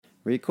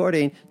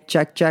Recording.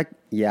 Check, check.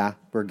 Yeah,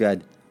 we're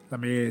good. Let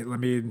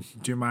me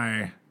do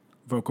my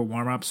vocal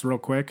warm-ups real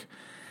quick.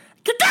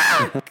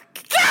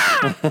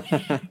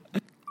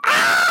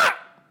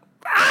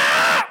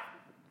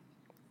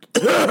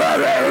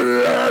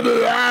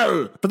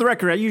 For the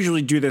record, I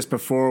usually do this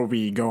before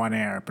we go on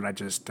air, but I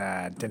just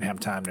didn't have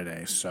time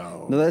today.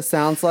 So No, it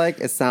sounds like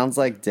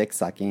dick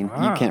sucking.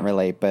 You can't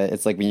relate, but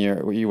it's like when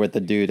you're with the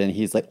dude and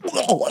he's like,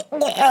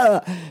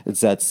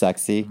 is that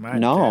sexy?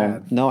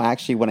 No,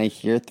 actually, when I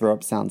hear throw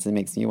up sounds, it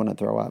makes me want to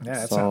throw up. Yeah,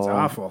 that sounds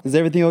awful. Is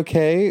everything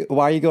okay?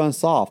 Why are you going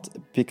soft?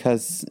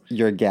 Because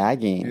you're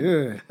gagging.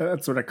 Ugh,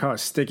 that's what I call a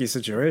sticky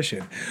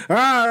situation.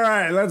 All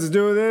right, let's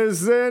do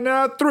this in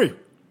 3,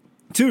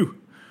 2,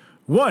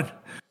 1.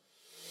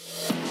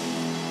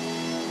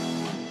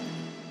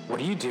 What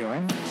are you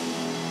doing?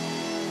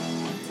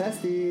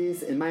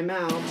 Testes in my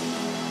mouth.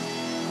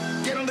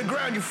 Get on the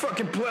ground, you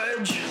fucking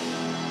pledge.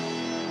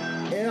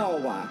 Ew.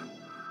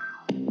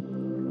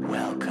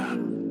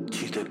 Welcome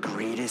to the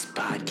greatest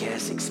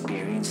podcast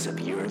experience of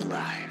your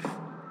life.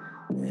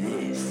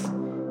 This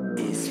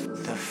is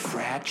the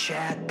Frat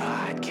Chat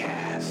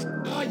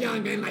Podcast. All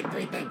young men like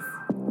 3 things.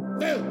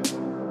 Food,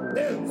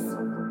 news,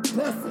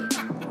 pussy.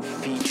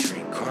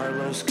 Featuring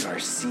Carlos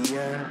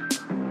Garcia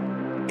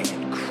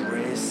and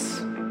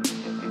Chris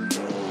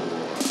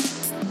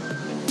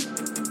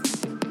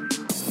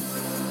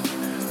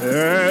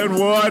And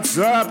what's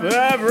up,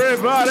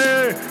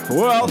 everybody?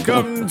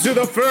 Welcome to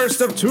the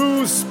first of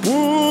 2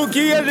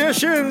 spooky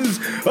editions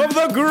of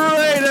the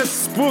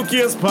greatest,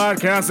 spookiest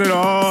podcast in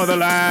all the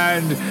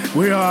land.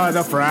 We are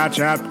the Frat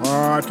Chat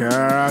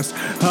Podcast.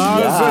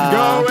 How's it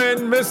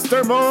going,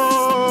 Mr.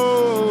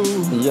 Mo?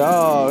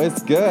 Yo,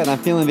 it's good. I'm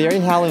feeling very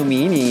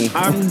Halloweeny.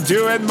 I'm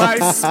doing my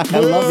spooky I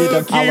love you,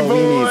 them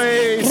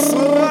Halloweenies. voice.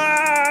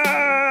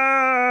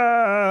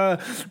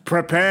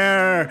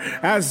 Prepare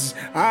as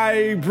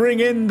I bring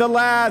in the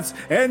lads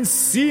and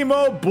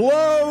Simo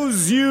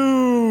blows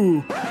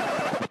you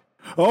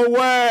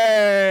away.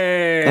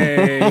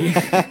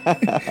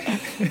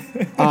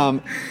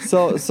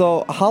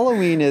 So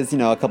Halloween is,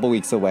 a couple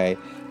weeks away.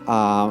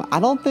 I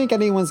don't think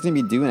anyone's going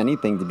to be doing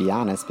anything, to be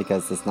honest,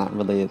 because it's not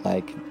really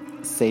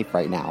safe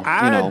right now.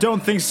 I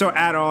don't think so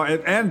at all.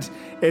 And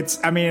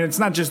it's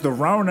not just the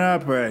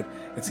Rona, but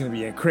it's going to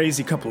be a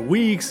crazy couple of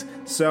weeks.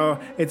 So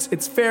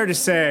it's fair to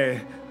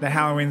say that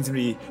Halloween's going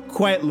to be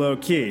quite low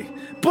key.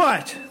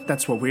 But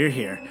that's what we're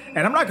here.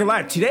 And I'm not going to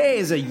lie, today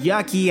is a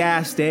yucky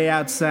ass day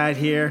outside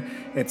here.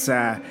 It's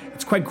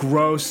quite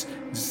gross.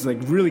 It's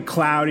really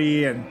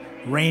cloudy and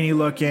rainy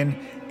looking.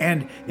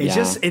 And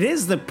it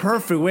is the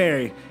perfect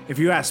way, if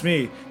you ask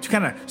me, to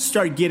kind of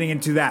start getting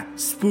into that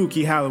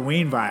spooky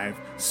Halloween vibe.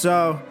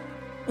 So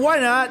why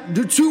not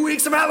do 2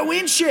 weeks of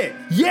Halloween shit?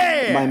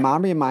 Yeah! My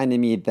mom reminded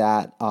me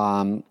that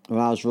when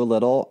I was real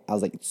little, I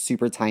was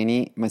super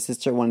tiny. My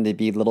sister wanted to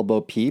be Little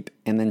Bo Peep,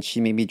 and then she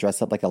made me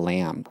dress up like a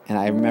lamb. And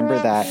I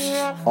remember that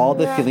all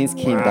the feelings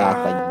came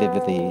back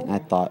vividly. And I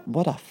thought,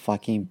 what a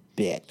fucking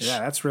bitch. Yeah,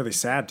 that's really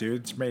sad,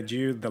 dude. It's made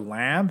you the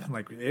lamb?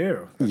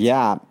 Ew.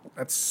 Yeah.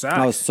 That sucks.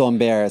 I was so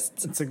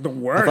embarrassed. It's the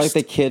worst. I felt like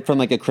the kid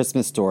from A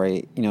Christmas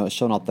Story,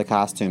 showing off the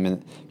costume.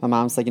 And my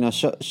mom's like,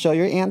 show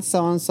your aunt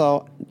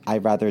so-and-so.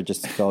 I'd rather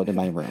just go to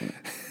my room.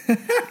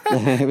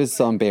 It was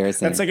so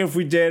embarrassing. That's like if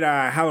we did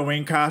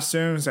Halloween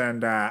costumes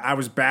and I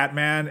was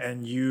Batman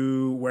and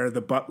you were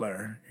the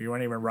butler. You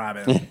weren't even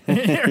Robin.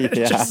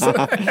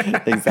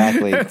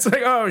 Exactly. It's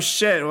oh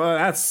shit, well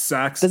that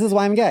sucks. This is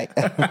why I'm gay.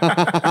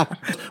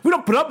 We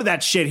don't put up with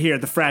that shit here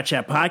at the Frat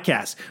Chat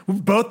Podcast. We're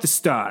both the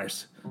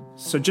stars.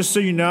 So just so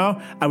you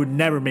know, I would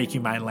never make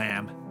you my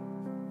lamb.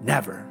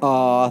 Never.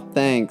 Oh,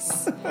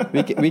 thanks.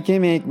 we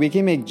can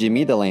make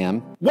Jimmy the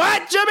lamb.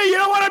 What, Jimmy? You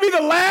don't want to be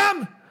the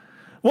lamb?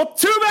 Well,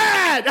 too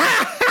bad.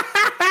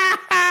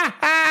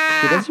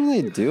 He doesn't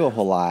really do a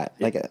whole lot.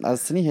 I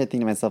was sitting here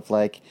thinking to myself,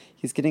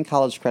 he's getting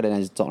college credit, and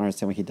I just don't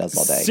understand what he does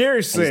all day.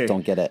 Seriously. I just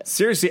don't get it.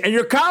 Seriously. And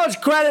your college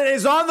credit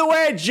is on the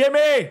way,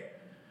 Jimmy.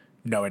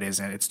 No, it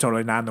isn't. It's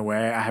totally not on the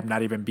way. I have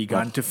not even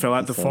begun to fill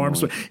out the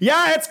forms.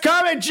 Yeah, it's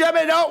coming,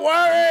 Jimmy. Don't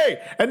worry.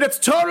 And it's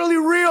totally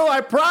real,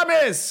 I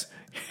promise.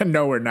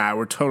 No, we're not.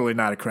 We're totally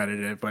not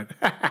accredited, but...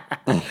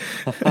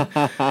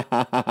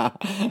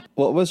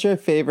 What was your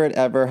favorite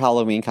ever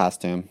Halloween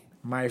costume?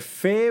 My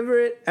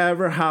favorite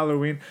ever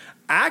Halloween?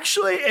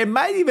 Actually, it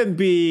might even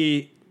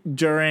be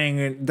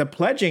during the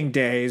pledging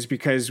days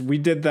because we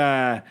did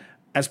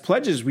as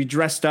pledges, we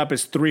dressed up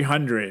as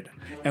 300.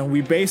 And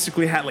we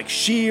basically had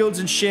shields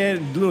and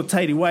shit, little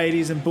tighty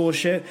whities and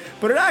bullshit.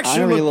 But it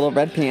actually looked, little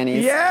red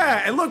panties.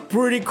 Yeah, it looked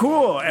pretty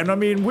cool. And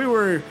we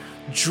were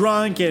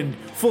drunk and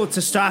full of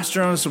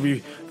testosterone, so we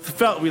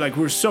felt we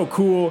were so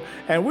cool,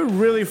 and we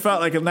really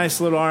felt like a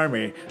nice little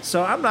army.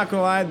 So I'm not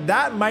gonna lie,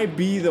 that might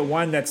be the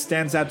one that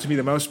stands out to me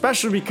the most,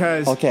 especially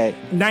because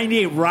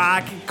 98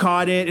 Rock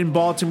caught it in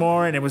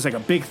Baltimore, and it was a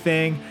big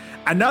thing.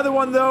 Another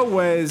one though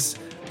was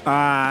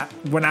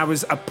when I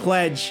was a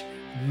pledge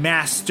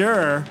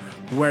master,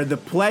 where the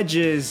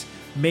pledges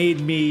made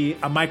me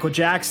a Michael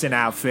Jackson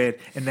outfit,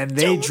 and then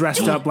they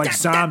dressed up like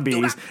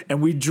zombies,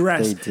 and we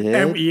dressed. They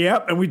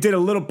did? And we did a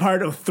little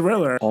part of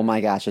Thriller. Oh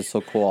my gosh, it's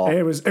so cool.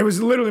 It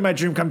was literally my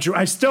dream come true.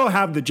 I still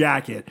have the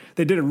jacket.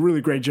 They did a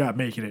really great job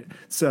making it.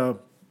 So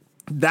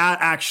that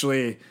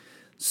actually,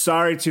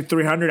 sorry to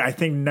 300. I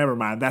think never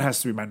mind. That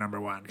has to be my number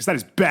one because that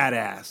is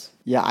badass.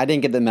 Yeah, I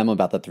didn't get the memo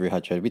about the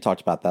 300. We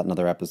talked about that in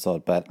another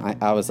episode, but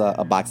I was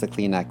a box of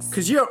Kleenex.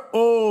 Because you're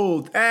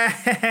old.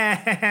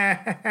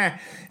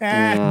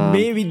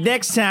 Maybe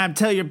next time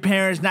tell your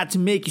parents not to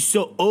make you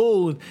so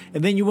old,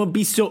 and then you won't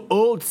be so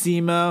old,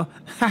 Simo.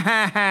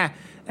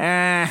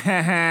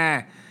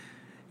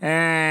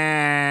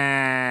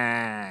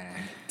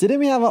 Didn't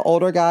we have an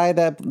older guy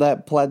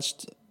that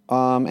pledged,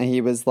 and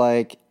he was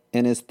like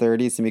in his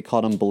 30s, and we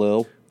called him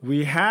Blue?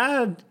 We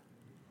had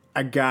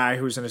a guy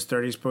who was in his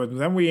 30s, but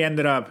then we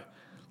ended up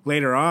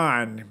later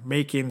on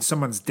making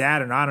someone's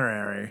dad an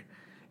honorary.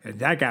 And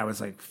that guy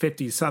was like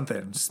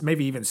 50-something,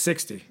 maybe even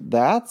 60.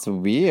 That's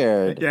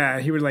weird.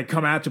 Yeah, he would like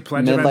come out to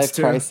pledge events Midlife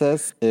too.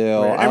 crisis? Ew.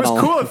 It was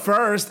cool at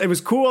first. It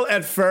was cool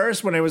at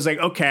first when it was like,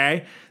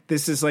 okay,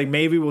 this is like,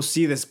 maybe we'll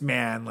see this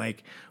man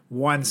like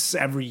once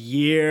every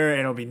year and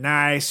it'll be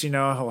nice, you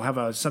know, he'll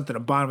have something to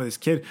bond with his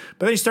kid.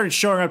 But then he started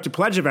showing up to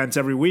pledge events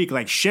every week,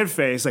 like shit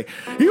face, like,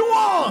 you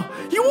want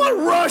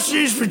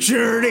Russia's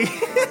fraternity?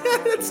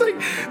 It's like,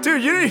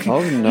 dude, you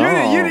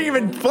didn't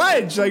even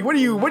pledge. Like, what are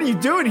you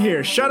doing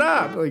here? Shut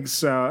up. Like,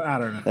 so I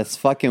don't know. That's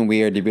fucking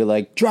weird to be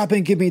like, drop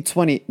in, give me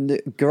 20.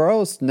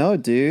 Gross. No,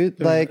 dude.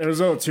 Like, it was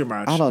a little too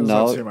much. I don't know.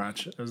 It was a little too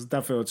much. It was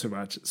definitely a little too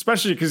much.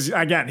 Especially because,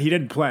 again, he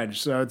didn't pledge.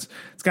 So it's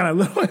kind of a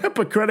little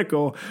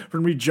hypocritical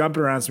for me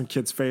jumping around some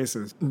kids'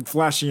 faces and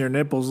flashing your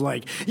nipples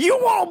like, you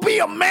want to be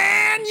a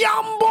man,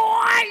 young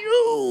boy?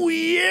 Ooh,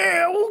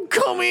 yeah. Well,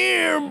 come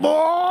here,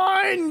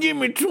 boy, and give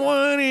me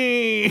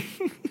 20.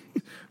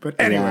 But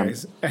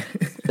anyways. Yeah.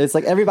 It's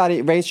like,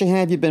 everybody, raise your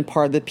hand if you've been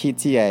part of the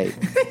PTA.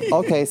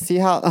 Okay, see,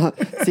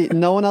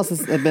 no one else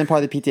has been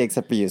part of the PTA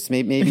except for you. So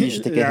maybe you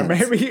should take a hint.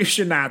 Maybe you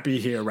should not be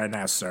here right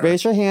now, sir.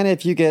 Raise your hand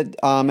if you get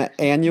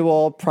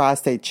annual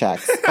prostate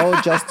checks.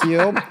 Oh, just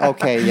you?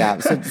 Okay, yeah.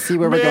 So see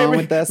where we're going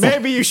with this?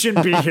 Maybe you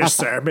shouldn't be here,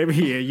 sir. Maybe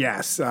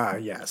yes.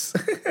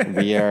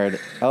 Weird.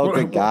 Oh,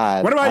 good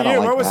God. What about you?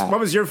 Like what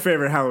was your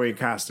favorite Halloween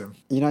costume?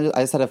 You know,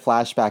 I just had a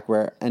flashback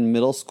where in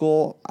middle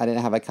school, I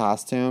didn't have a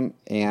costume.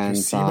 And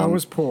Simo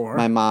was poor.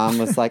 My mom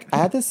was like, I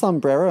had this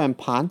sombrero and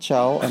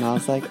poncho. And I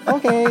was like,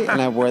 okay.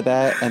 And I wore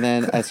that. And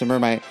then I just remember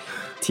my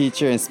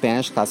teacher in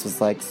Spanish class was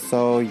like,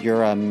 so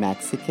you're a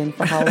Mexican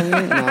for Halloween?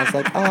 And I was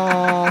like,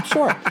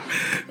 sure.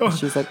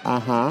 She was like,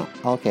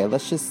 okay,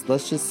 let's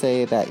just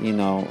say that, you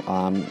know,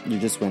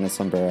 you're just wearing a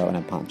sombrero and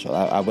a poncho.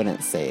 I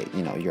wouldn't say,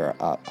 you know, you're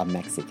a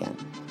Mexican.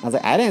 I was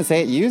like, I didn't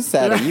say it, you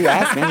said it. You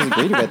asked me, I just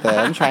agreed with it.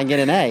 I'm trying to get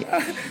an A.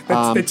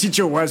 The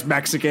teacher was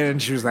Mexican,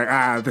 and she was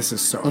like, this is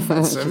so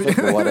offensive.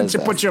 Like, what is she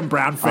put you in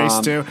brown face,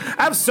 too.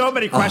 I have so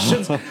many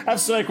questions.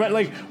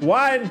 Like,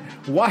 one,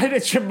 why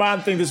did your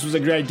mom think this was a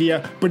great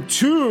idea? But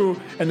two,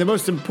 and the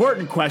most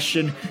important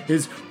question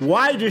is,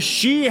 why does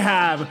she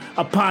have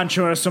a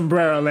poncho and a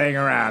sombrero laying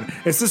around?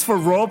 Is this for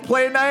role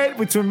play night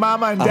between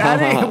mama and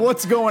daddy?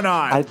 What's going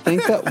on? I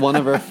think that one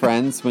of her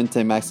friends went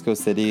to Mexico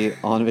City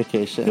on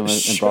vacation and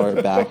brought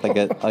her back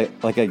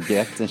like a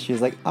gift, and she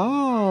was like,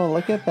 oh,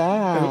 look at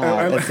that.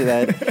 And so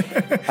that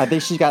I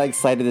think she got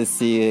excited to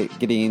see it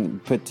getting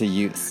put to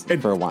use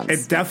for once.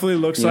 It definitely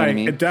looks You know like what I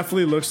mean? it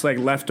definitely looks like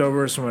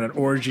leftovers from an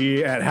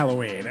orgy at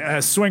Halloween,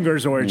 a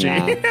swingers orgy.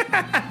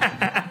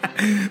 Yeah.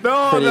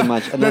 Pretty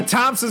much. And The then-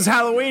 Thompson's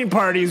Halloween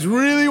party is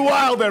really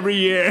wild every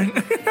year.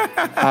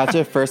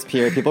 After first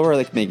period, people were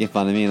like making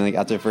fun of me, and like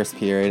after first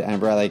period, I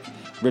remember I like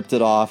ripped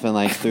it off and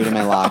like threw it in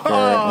my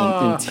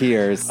locker in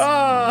tears.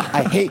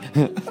 I hate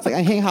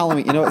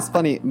Halloween. You know, it's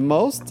funny.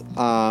 Most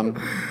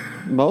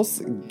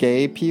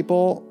gay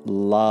people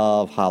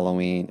love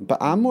Halloween, but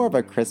I'm more of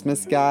a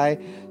Christmas guy.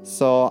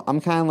 So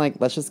I'm kind of like,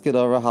 let's just get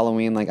over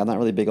Halloween. Like, I'm not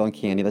really big on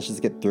candy. Let's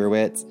just get through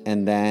it,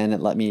 and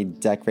then let me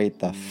decorate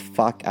the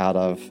fuck out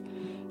of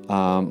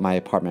my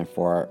apartment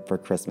for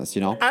Christmas,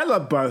 you know? I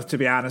love both, to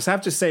be honest. I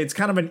have to say it's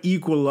kind of an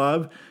equal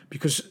love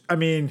because, I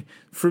mean,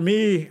 for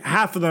me,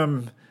 half of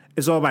them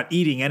is all about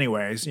eating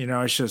anyways, you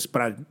know, it's just,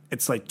 but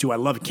it's like, do I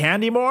love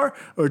candy more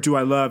or do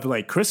I love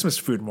like Christmas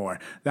food more?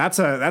 That's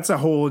a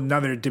whole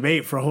nother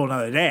debate for a whole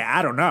nother day.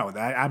 I don't know.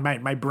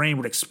 My brain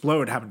would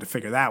explode having to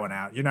figure that one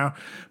out, you know?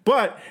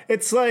 But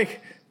it's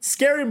like,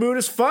 scary mood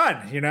is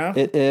fun, you know?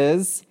 It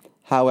is.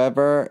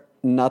 However,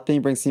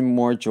 nothing brings me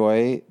more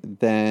joy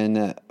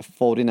than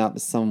folding up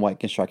some white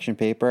construction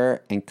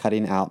paper and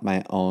cutting out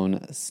my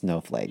own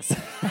snowflakes.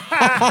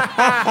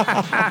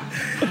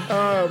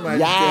 Oh my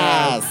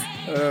Yes. God.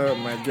 Oh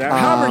my god!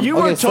 However, you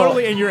were okay, so-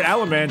 totally in your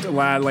element.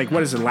 Like,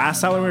 what is it?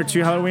 Last Halloween or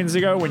 2 Halloweens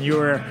ago, when you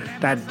were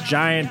that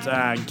giant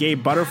gay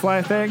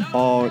butterfly thing.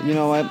 Oh, you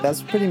know what?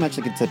 That's pretty much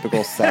like a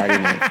typical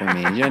Saturday night for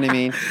me. You know what I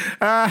mean?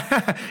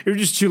 You're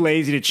just too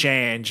lazy to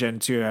change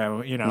into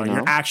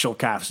your actual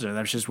costume.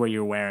 That's just what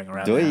you're wearing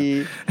around.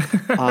 Doi.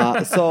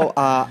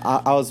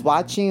 I was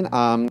watching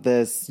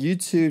this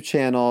YouTube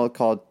channel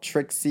called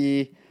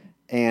Trixie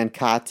and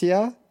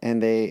Katya,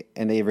 and they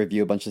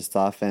review a bunch of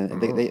stuff, and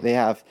they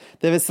have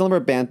a similar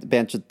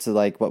banter to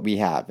like what we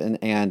have, and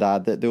they're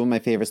one of my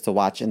favorites to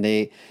watch. And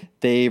they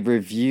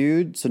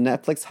reviewed, so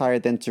Netflix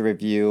hired them to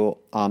review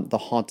the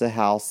haunted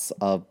house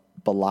of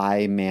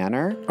Bly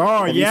Manor.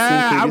 Oh Have you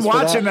yeah, seen I'm previews for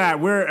watching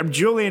that.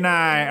 Julie and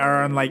I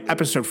are on like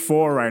episode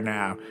 4 right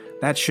now.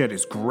 That shit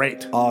is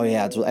great. Oh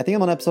yeah, I think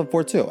I'm on episode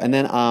 4 too. And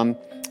then it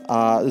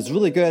was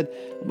really good,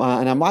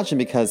 and I'm watching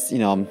because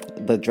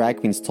the drag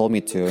queens told me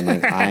to, and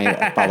like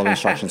I follow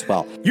instructions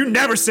well. You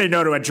never say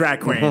no to a drag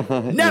queen.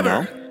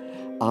 Never.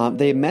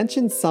 They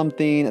mentioned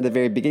something at the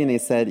very beginning. They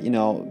said,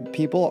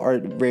 people are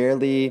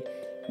rarely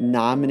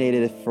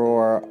nominated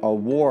for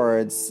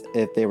awards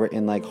if they were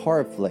in like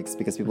horror flicks,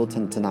 because people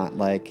tend to not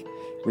like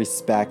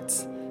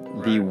respect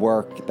the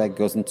work that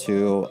goes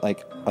into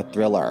like a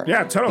thriller.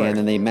 Yeah, totally. And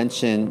then they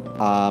mentioned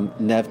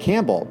Neve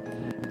Campbell,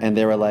 and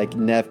they were like,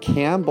 Neve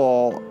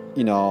Campbell,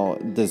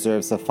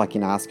 deserves a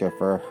fucking Oscar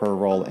for her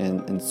role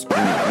in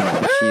Scream.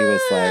 She was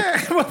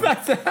like,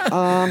 I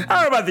don't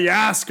know about the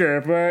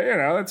Oscar, but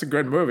that's a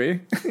good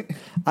movie.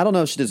 I don't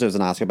know if she deserves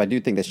an Oscar, but I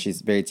do think that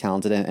she's very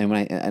talented,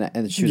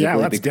 and she was a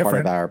really big part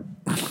of our,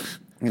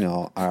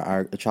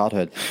 our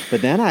childhood.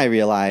 But then I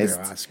realized,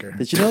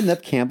 did you know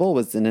Neve Campbell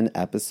was in an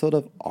episode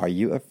of Are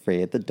You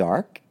Afraid of the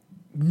Dark?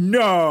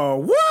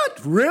 No, what?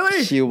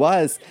 Really? She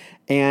was.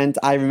 And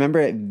I remember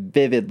it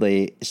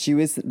vividly.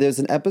 There's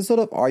an episode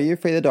of Are You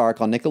Afraid of the Dark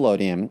on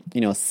Nickelodeon,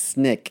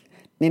 Snick.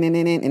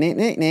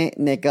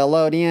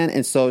 Nickelodeon.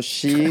 And so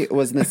she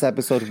was in this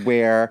episode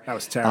where that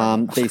was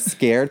terrible. They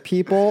scared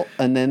people,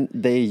 and then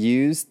they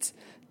used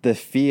the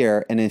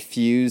fear and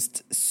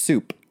infused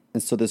soup.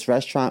 And so this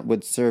restaurant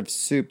would serve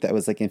soup that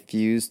was like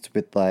infused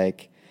with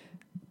like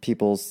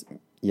people's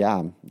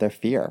their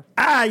fear.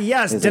 Ah,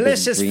 yes,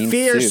 delicious like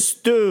fear soup.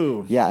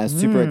 stew. Yeah, and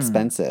super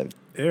expensive.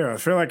 Yeah, I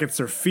feel like it's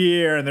their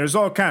fear, and there's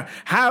all kind of,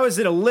 how is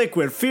it a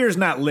liquid? Fear's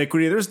not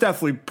liquidy. There's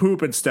definitely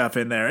poop and stuff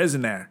in there,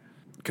 isn't there?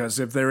 Because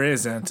if there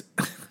isn't...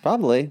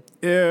 Probably.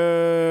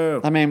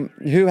 Ew. I mean,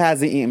 who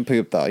hasn't eaten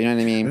poop, though? You know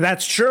what I mean?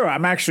 That's true.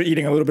 I'm actually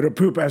eating a little bit of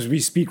poop as we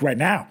speak right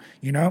now,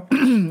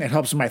 It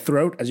helps in my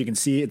throat. As you can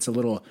see, it's a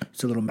little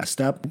messed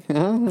up. So,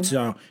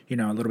 a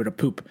little bit of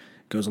poop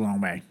goes a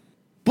long way.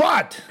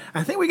 But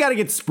I think we got to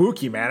get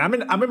spooky, man. I'm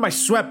in my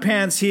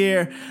sweatpants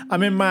here.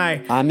 I'm in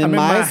my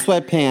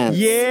sweatpants.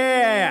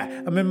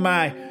 Yeah, I'm in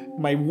my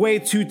way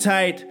too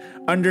tight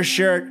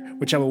undershirt,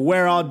 which I will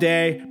wear all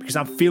day because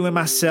I'm feeling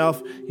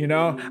myself.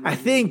 I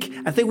think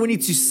we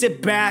need to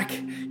sit back.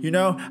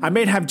 I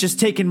may have just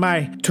taken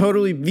my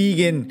totally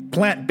vegan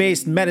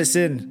plant-based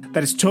medicine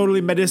that is totally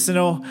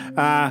medicinal.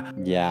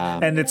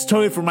 And it's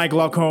totally for my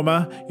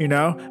glaucoma.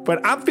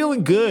 But I'm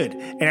feeling good,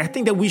 and I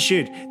think that we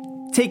should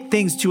take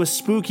things to a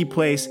spooky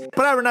place,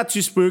 but I'm not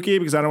too spooky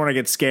because I don't want to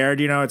get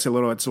scared. It's a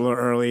little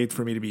early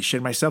for me to be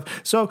shitting myself.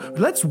 So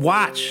let's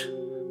watch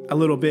a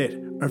little bit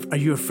of Are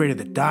You Afraid of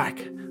the Dark,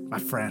 my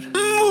friend?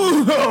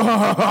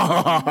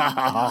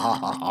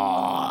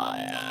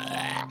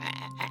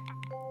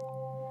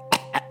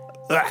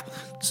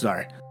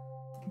 Sorry,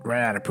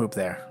 ran out of poop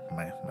there.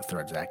 My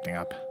throat's acting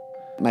up.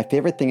 My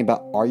favorite thing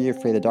about Are You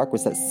Afraid of the Dark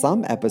was that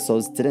some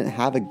episodes didn't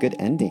have a good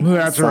ending.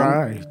 That's some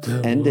right.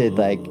 Ended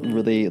like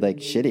really like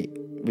shitty,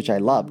 which I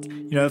loved.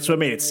 That's what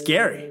made it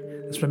scary.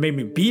 That's what made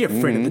me be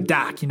afraid of the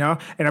dark, And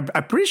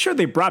I'm pretty sure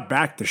they brought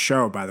back the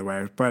show, by the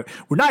way. But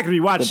we're not going to be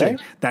watching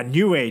that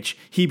new age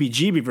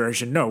heebie-jeebie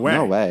version. No way.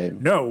 No way.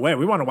 No way.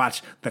 We want to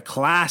watch the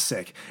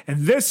classic.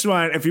 And this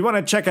one, if you want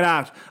to check it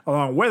out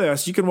along with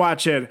us, you can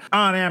watch it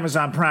on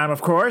Amazon Prime,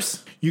 of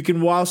course. You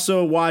can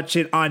also watch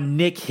it on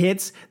Nick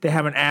Hits. They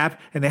have an app,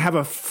 and they have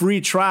a free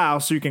trial,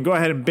 so you can go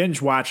ahead and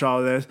binge watch all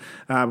of this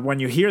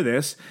when you hear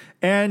this.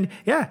 And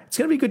yeah, it's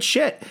gonna be good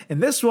shit.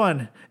 And this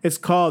one is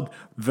called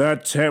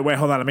Wait,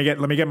 hold on. Let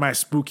me get my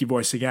spooky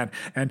voice again.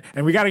 And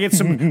we gotta get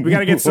some.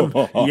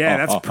 Yeah,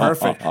 that's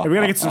perfect. And we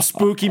gotta get some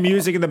spooky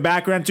music in the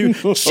background too.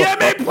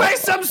 Jimmy, play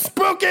some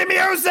spooky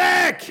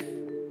music.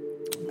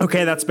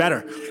 Okay, that's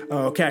better.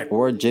 Okay.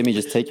 Or Jimmy,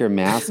 just take your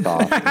mask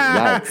off. Yikes.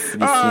 Have you seen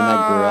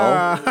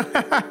that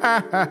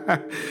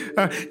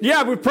grill?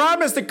 Yeah, we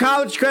promised the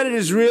college credit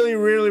is really,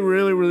 really,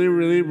 really, really,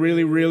 really,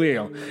 really, really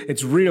real.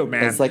 It's real,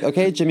 man. It's like,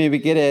 okay, Jimmy, we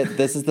get it.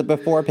 This is the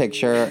before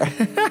picture.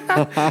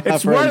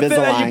 It's worth it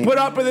that you put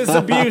up with this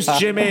abuse,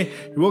 Jimmy.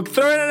 We'll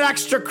throw in an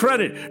extra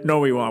credit. No,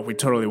 we won't. We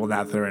totally will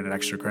not throw in an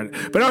extra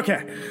credit. But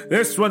okay,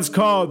 this one's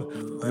called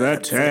The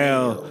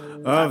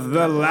Tale of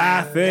the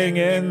Laughing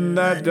in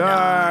the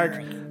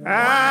Dark.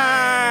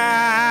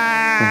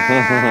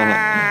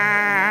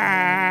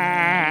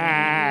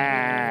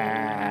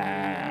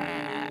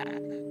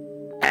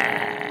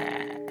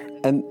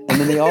 And And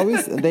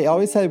then they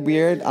always had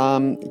weird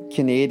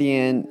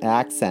Canadian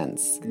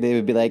accents. They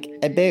would be like,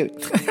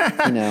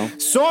 about, you know.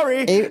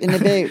 Sorry. Out and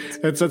about.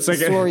 It's like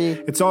Sorry.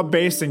 It's all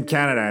based in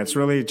Canada. It's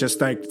really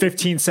just like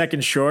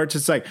 15-second shorts.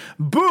 It's like,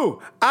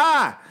 boo,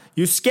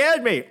 you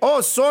scared me.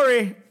 Oh,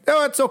 sorry.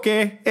 Oh, it's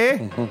okay.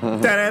 Can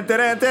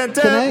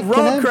I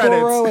Roll credits.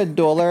 borrow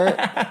 $1?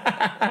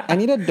 I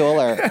need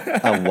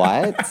 $1. A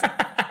what?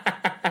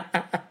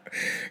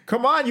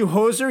 Come on, you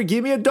hoser.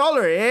 Give me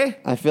 $1, eh?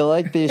 I feel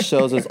like these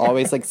shows was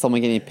always like someone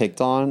getting picked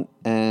on,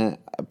 and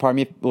part of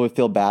me would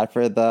feel bad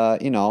for the,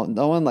 you know,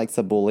 no one likes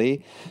a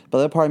bully, but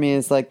the other part of me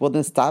is like, well,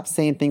 then stop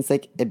saying things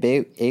like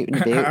about, out, and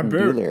about, and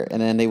doodler,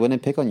 and then they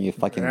wouldn't pick on you,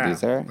 fucking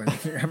loser.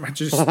 I might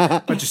just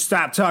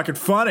stop talking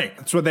funny.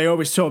 That's what they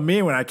always told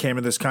me when I came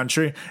to this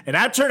country, and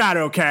that turned out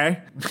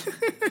okay.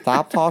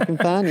 Stop talking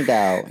funny,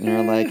 though. And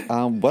you're like,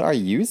 what are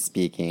you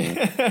speaking?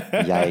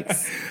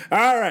 Yikes.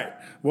 All right.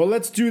 Well,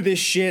 let's do this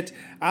shit.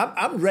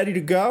 I'm ready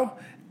to go.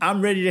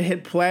 I'm ready to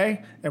hit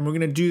play, and we're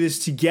gonna do this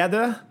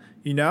together.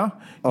 You know?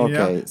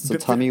 Okay, so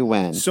tell me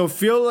when. So I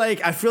feel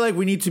like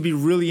we need to be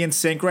really in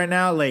sync right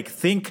now. Like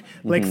think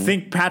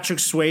Patrick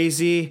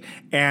Swayze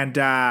and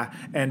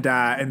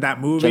that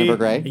movie. Jennifer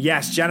Grey?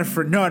 Yes,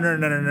 Jennifer. No.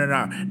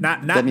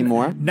 Not Demi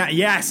Moore? Not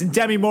yes, and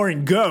Demi Moore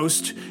in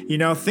Ghost. You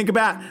know, think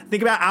about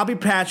I'll be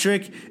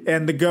Patrick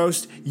and the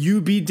Ghost,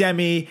 you be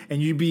Demi,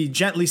 and you be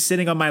gently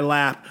sitting on my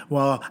lap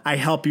while I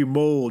help you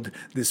mold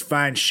this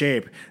fine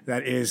shape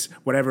that is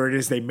whatever it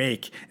is they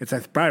make.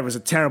 Probably was a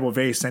terrible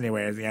vase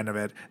anyway at the end of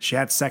it. She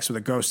had sex with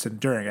a ghost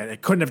during it.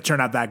 It couldn't have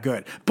turned out that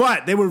good.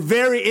 But they were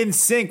very in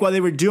sync while they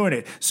were doing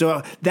it.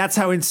 So that's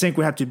how in sync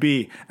we have to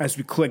be as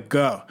we click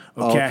go.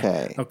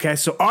 Okay.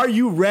 So are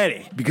you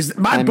ready? Because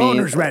my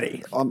boner's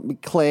ready.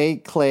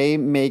 Clay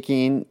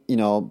making, you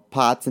know,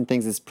 pots and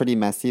things is pretty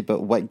messy,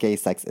 but what gay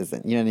sex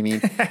isn't? You know what I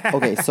mean?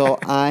 Okay, so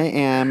I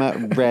am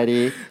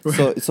ready.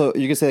 So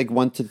you can say like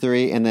 1, 2,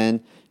 3, and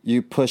then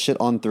you push it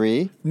on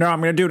 3. No,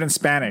 I'm going to do it in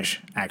Spanish,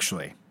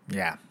 actually.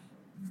 Yeah.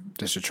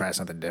 Just to try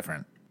something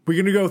different. We're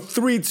going to go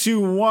 3,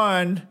 2,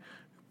 1,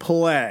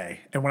 play.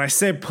 And when I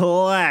say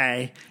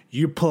play,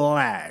 you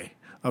play.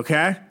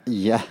 Okay?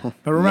 Yeah.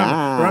 But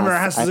remember, it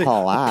has to say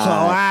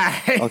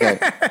play. Okay.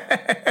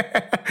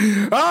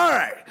 All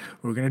right.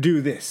 We're going to do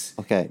this.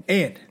 Okay.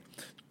 In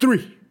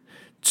 3,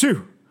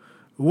 2,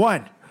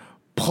 1,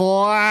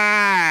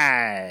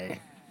 play.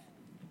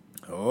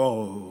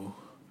 Oh,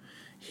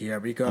 here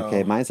we go.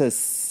 Okay, mine says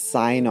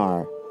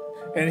Sinar.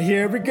 And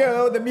here we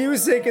go, the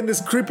music in this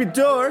creepy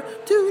door.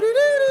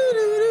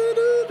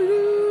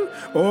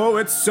 Oh,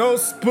 it's so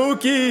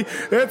spooky.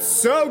 It's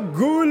so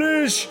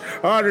ghoulish.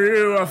 Are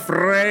you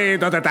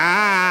afraid of the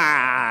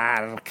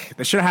dark?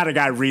 They should have had a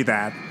guy read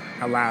that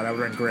out loud. That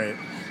would have been great.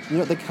 You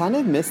know, they kind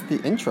of missed the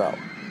intro.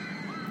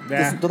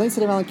 Yeah. Don't they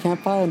sit around the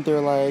campfire and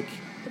they're like,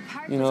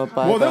 you know,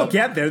 well, they'll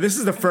get there. This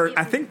is the first.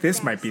 I think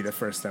this might be the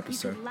first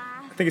episode.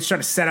 I think it's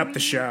trying to set up the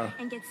show.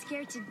 And get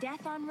scared to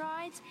death on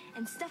rides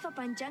and stuff up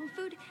on junk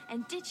food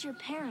and ditch your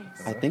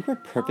parents. I think we're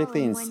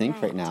perfectly in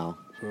sync right now.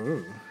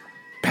 Ooh.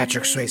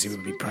 Patrick Swayze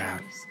would be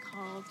proud.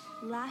 Called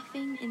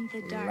Laughing in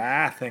the Dark.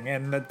 Laughing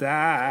in the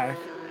dark.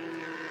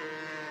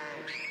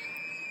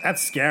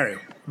 That's scary.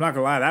 I'm not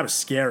gonna lie, that was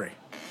scary.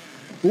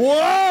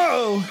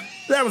 Whoa!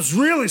 That was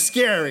really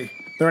scary.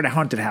 They're at a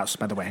haunted house,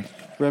 by the way.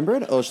 Remember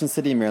in Ocean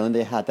City, Maryland,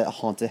 they had that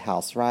haunted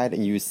house ride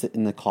and you sit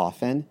in the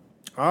coffin?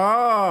 Oh,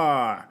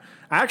 I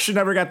actually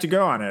never got to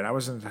go on it. I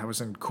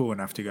wasn't cool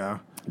enough to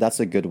go.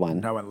 That's a good one.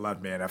 No one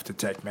loved me enough to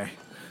take me.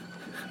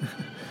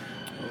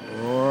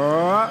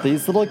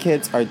 These little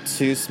kids are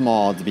too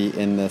small to be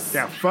in this.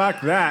 Yeah,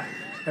 fuck that.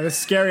 And this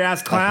scary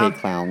ass clown. I hate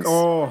clowns.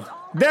 Oh,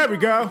 there we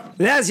go.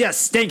 There's your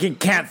stinking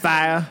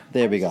campfire.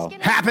 There we go.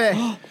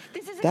 Happy.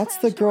 That's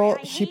the girl.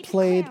 She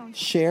played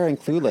Cher in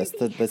Clueless,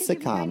 the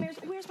sitcom.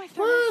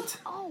 What?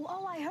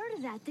 Oh, I heard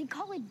of that. They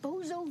call it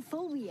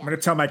bozophobia. I'm gonna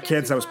tell my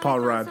kids that was Paul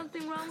Rudd.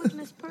 Something wrong with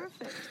Miss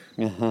Perfect.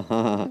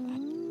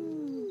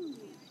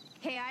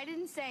 Hey, I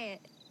didn't say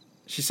it.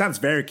 She sounds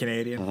very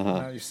Canadian.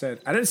 You said.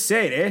 I didn't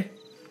say it, eh?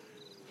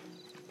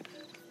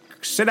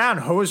 Sit down,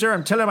 hoser.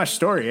 I'm telling my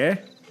story, eh?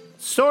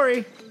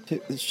 Story.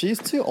 She's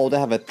too old to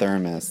have a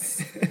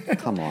thermos.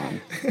 Come on.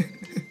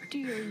 Do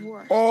your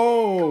worst.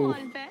 Oh.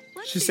 Come on, Bet.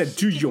 Let's She be said,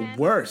 do your stupid.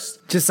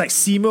 worst. Just like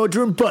Seymour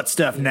during butt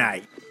stuff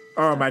night.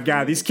 Oh my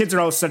God, these kids are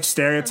all such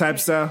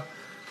stereotypes, though.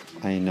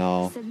 I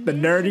know. The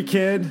nerdy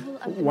kid,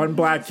 one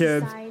black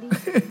kid,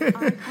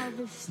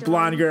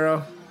 blonde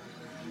girl,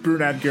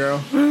 brunette girl.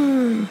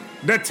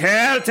 The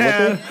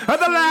telltale of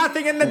the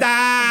laughing in the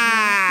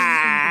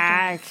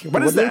dark.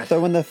 What is did they that?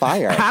 throw in the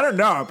fire? I don't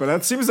know, but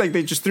that seems like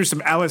they just threw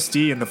some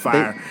LSD in the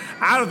fire.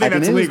 I don't I think think that's they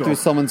just legal. threw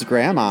someone's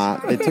grandma.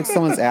 They took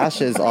someone's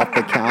ashes off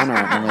the counter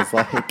and was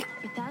like,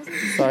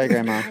 sorry,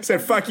 grandma.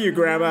 Said, fuck you,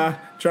 grandma.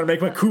 Trying to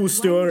make my cool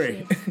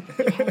story.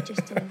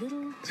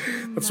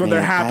 That's when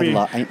they're happy.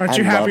 Aren't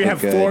you happy you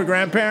have 4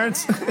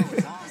 grandparents?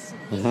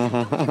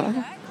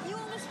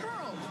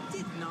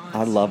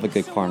 I love a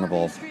good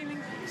carnival.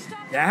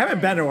 Yeah, I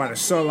haven't been to one in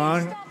so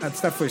long.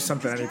 That's definitely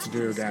something I need to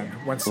do again.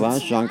 Once When I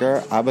was it's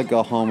younger, I would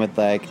go home with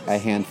like a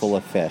handful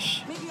of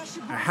fish.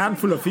 a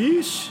handful of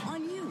fish.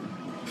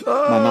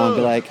 My mom would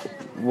be like,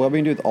 "What are we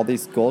gonna do with all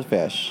these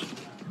goldfish?"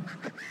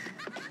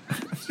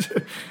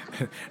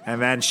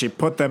 And then she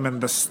put them in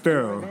the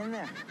stew.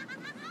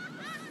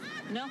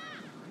 No.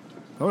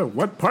 Oh,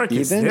 what park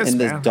is Even this, in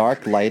this man?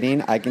 dark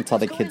lighting, I can tell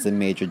the kid's a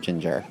major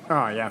ginger.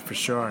 Oh, yeah, for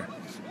sure.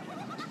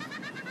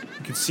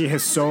 You can see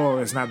his soul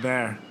is not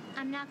there.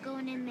 I'm not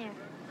going in there.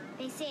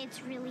 They say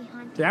it's really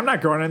haunted. Yeah, I'm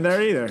not going in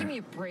there either. Give me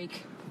a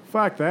break.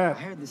 Fuck that.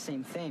 I heard the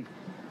same thing.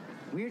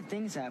 Weird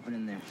things happen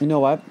in there. You know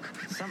what?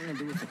 Something to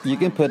do with the You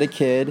can put a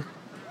kid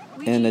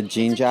in a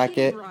jean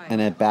jacket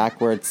and a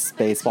backwards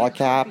baseball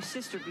cap,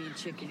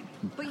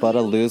 but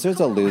a loser's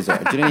a loser.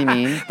 Do you know what I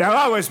mean? There'll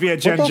always be a What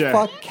ginger. the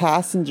fuck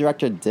casting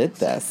director did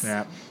this?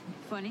 Yeah.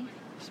 Funny.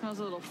 Smells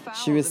a little foul.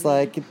 She was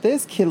like,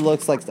 this kid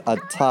looks like a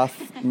tough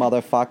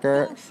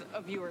motherfucker.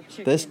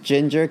 This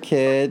ginger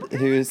kid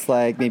who's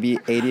like maybe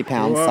 80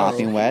 pounds Whoa.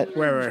 sopping wet.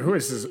 Wait, who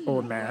is this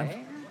old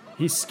man?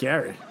 He's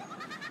scary.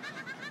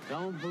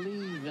 Don't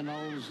believe in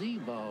old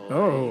Zebo.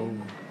 Oh.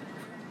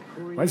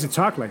 Why does he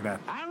talk like that?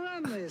 I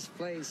run this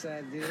place,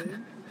 I do.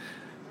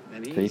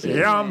 And he Creepy. You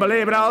don't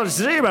believe in old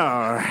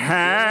Zebo,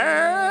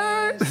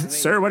 huh?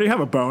 Sir, what do you have,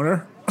 a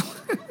boner?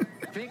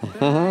 pick the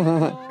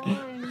door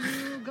and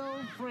you go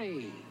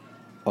free.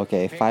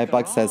 Okay,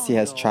 $5 says he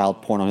has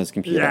child porn on his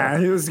computer. Yeah,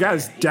 this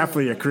guy's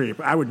definitely a creep.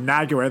 I would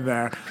not go in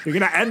there. You're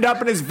gonna end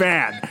up in his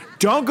van.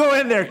 Don't go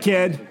in there,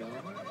 kid.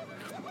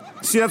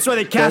 See, that's why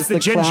they Does cast the the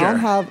ginger. clown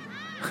have?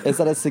 Is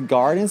that a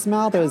cigar in his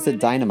mouth or is it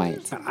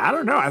dynamite? I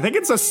don't know. I think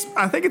it's a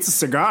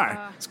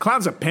cigar. This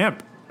clown's a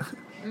pimp.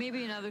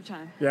 Maybe another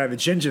time. Yeah, the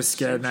ginger's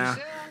scared now.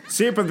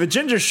 See, but the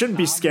ginger shouldn't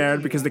be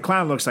scared because the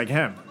clown looks like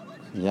him.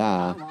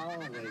 Yeah,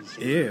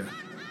 Ew.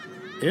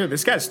 Ew,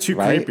 this guy's too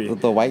right. creepy.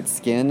 With the white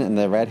skin and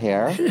the red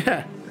hair.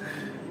 Yeah.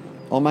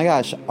 Oh my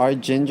gosh, are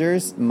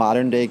gingers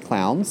modern day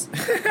clowns?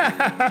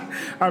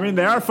 I mean,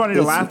 they are funny to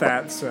Is- laugh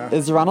at. So.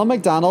 Is Ronald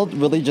McDonald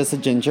really just a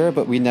ginger,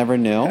 but we never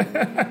knew?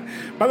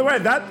 By the way,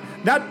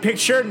 that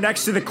picture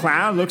next to the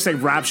clown looks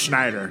like Rob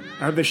Schneider.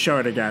 I hope they show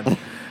it again.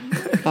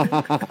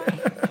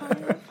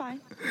 Fine.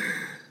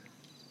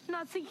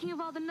 Not thinking of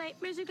all the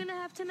nightmares you're gonna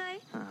have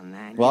tonight? Oh,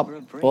 man,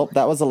 Well,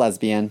 that was a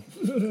lesbian.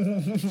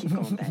 Keep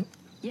going back.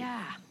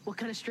 Yeah. What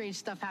kind of strange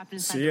stuff happened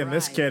inside See, the and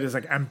this ride? kid is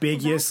like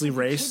ambiguously Kids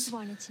race.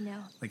 wanted to know.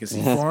 Like, is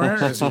he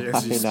foreign? Is he I know.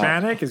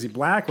 Hispanic? Is he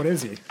black? What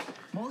is he?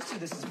 Most of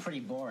this is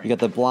pretty boring. You got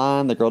the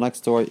blonde, the girl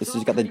next door. So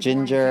you got the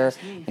ginger,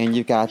 and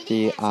you got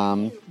the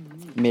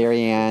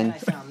Marianne I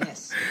found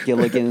this.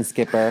 Gilligan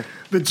Skipper.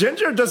 The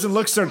ginger doesn't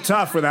look so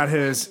tough without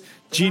his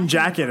jean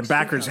jacket and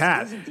backwards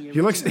hat.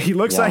 He looks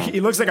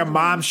like a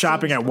mom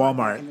shopping at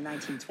Walmart.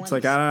 It's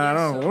like I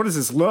don't know, what does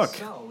this look?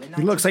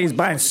 He looks like he's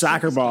buying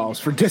soccer balls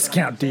for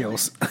discount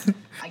deals.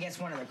 I guess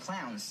one of the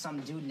clowns, some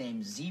dude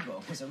named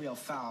Zebo, was a real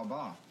foul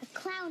ball. A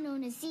clown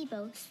known as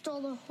Zebo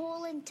stole the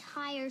whole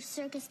entire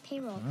circus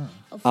payroll.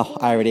 Of Oh,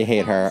 I already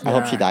hate her. I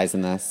hope she Yeah. dies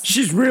in this.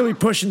 She's really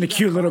pushing the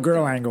cute little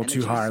girl angle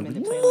too hard.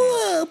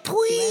 Whoa,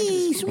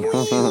 please,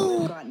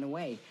 will. Gotten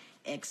away,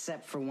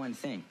 except for one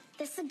thing.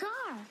 the cigar.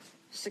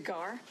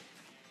 Cigar?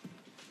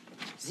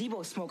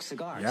 Zebo smoked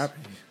cigars. Yep.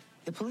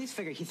 The police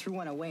figured he threw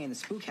one away in the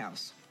spook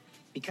house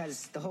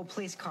because the whole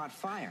place caught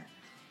fire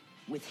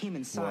with him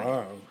inside.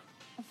 Whoa.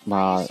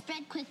 Wow,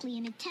 Spread quickly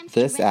and attempts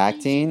this to rescue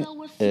acting Zebo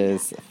were futile.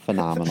 is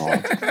phenomenal.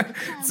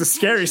 It's the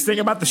scariest thing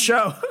about the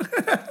show.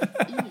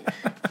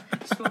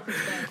 Smoker's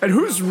bag And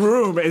whose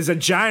room is a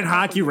giant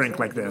hockey rink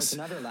like this?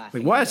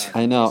 Like what?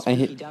 I know, and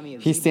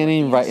he's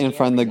standing right in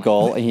front of the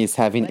goal, and he's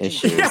having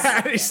issues.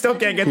 Yeah, he still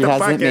can't get He the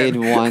hasn't puck made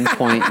in. 1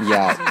 point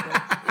yet.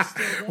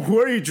 Who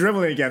are you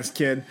dribbling against,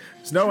 kid?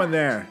 There's no one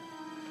there.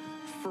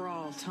 For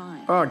all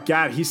time. Oh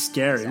god, he's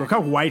scary. Look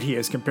how white he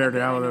is compared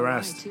to all of the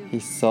rest.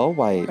 He's so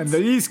white. And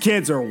these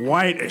kids are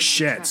white as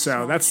shit,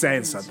 so that's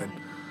saying something.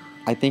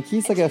 I think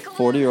he's like a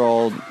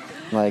 40-year-old,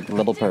 like,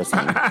 little person.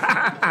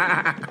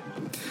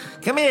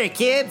 Come here,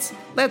 kids.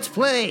 Let's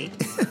play.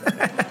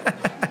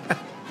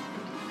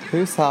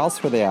 Whose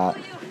house were they at?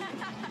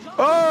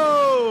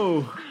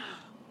 Oh!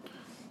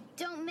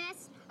 Don't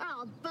mess, or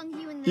I'll bung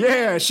you in the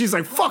Yeah, she's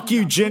like, fuck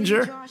you,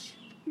 Ginger. Josh,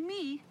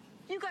 me?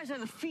 You guys are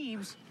the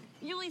thieves.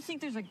 You really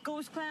think there's a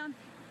ghost clown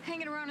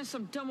hanging around in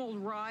some dumb old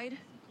ride?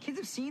 Kids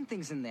have seen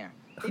things in there.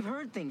 They've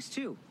heard things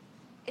too.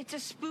 It's a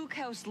spook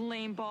house,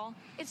 lame ball.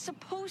 It's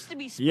supposed to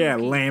be spooky. Yeah,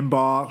 lame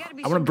ball. Gotta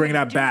be I want to some bring kind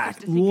that of back.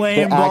 genius to think The Lame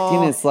acting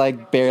ball. is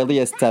like barely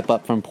a step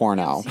up from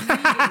porno.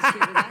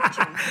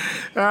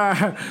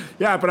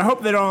 Yeah, but I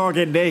hope they don't all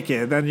get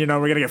naked. Then we're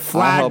gonna get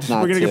flagged. hope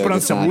not, We're gonna get too, put on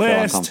because some then I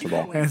feel list,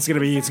 uncomfortable. and it's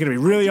gonna be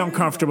really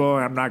uncomfortable.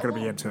 And I'm not gonna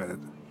be into it.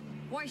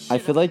 I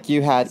feel like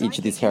you had each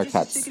of these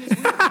haircuts.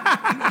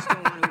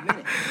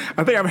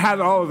 I think I've had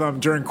all of them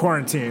during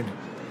quarantine.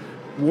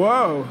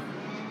 Whoa.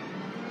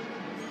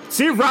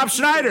 See, Rob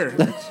Schneider.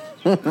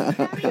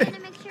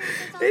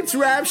 It's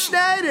Rob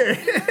Schneider.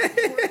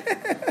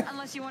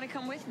 Unless you want to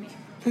come with me.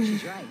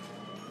 She's right.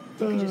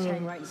 You can just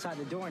hang right inside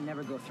the door and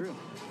never go through.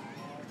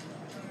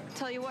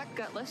 Tell you what,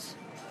 Gutless.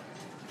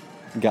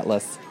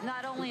 Gutless.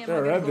 Not only am I I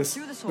gonna read go this.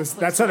 through this whole This place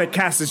that's how they alone,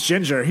 cast this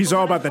Ginger. He's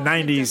all about the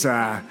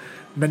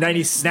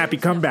 '90s, snappy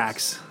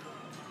comebacks.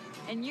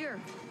 and you're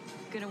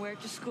gonna wear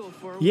it to school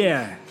for a week.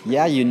 Yeah,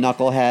 Yeah, you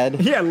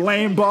knucklehead. yeah,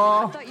 lame I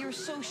ball. thought you were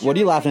so sure What are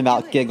you I laughing could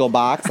about, do it. Giggle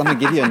Box? I'm gonna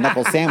give you a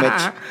knuckle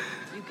sandwich.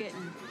 You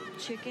getting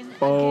chicken?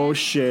 Oh again?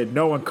 shit!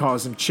 No one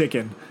calls him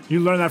chicken.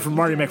 You learned that from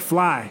Marty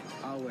McFly.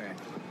 I'll wear it.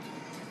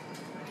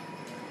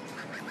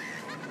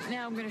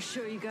 Now I'm gonna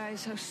show you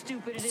guys how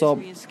stupid it is So,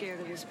 being scared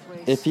of this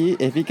place.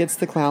 If he gets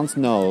the clown's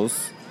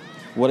nose,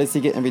 what does he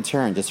get in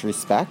return? Just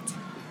respect?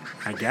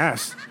 I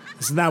guess.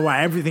 Isn't that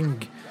why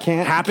everything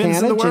Can happens can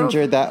in a the world?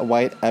 ginger that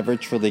white ever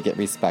truly get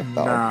respect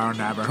though? No,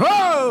 never.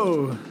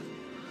 Whoa!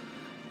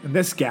 And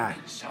this guy.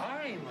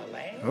 Sorry,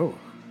 Malay. Oh.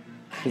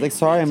 He's like,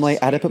 sorry, I'm late.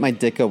 I had to put my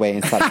dick away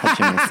and stop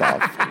touching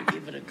myself.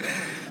 Give it a go.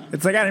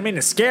 It's like, I didn't mean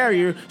to scare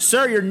you.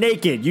 Sir, you're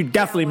naked. You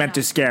definitely meant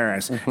to scare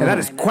us. And that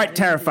is quite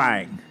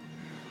terrifying.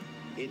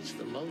 It's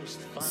the most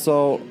fun.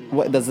 So,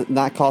 what does it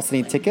not cost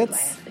any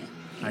tickets?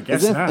 I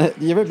guess Isn't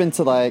not. you ever been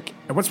to like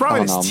And what's wrong I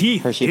with don't his know,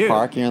 teeth? Hershey Ew.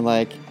 Park, and you're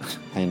like,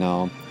 I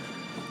know.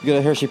 You go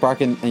to Hershey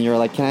Park and you're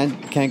like, can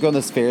I go on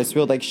this Ferris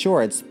wheel? Like,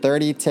 sure, it's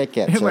 30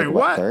 tickets. You're You're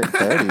like, what?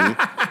 30?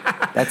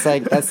 That's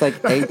like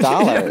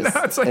 $8.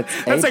 That's like,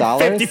 It's that's like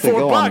 $8 to $54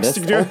 go on this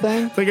to do whole it.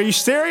 thing. It's like, are you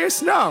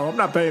serious? No, I'm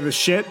not paying this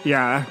shit.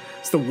 Yeah,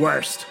 it's the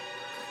worst.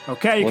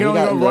 Okay, you Well, can he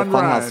only got go into one the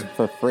funhouse ride.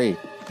 for free.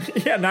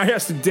 Yeah, now he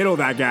has to diddle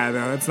that guy,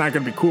 though. That's not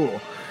going to be cool.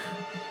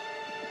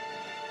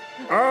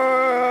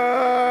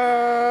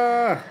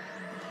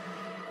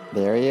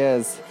 There he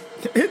is.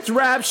 It's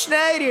Rob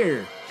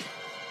Schneider.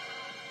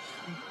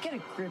 Get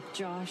a grip,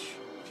 Josh.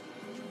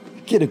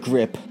 Get a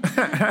grip.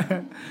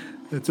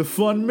 It's a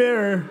fun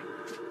mirror.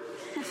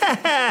 Look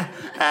at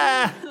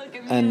me.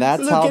 And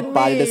that's Look how at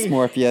body me.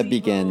 dysmorphia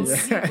begins.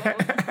 Hand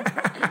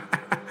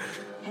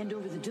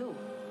over the dough.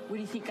 What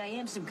do you think I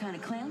am, some kind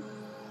of clown?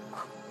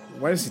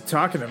 Why is he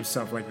talking to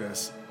himself like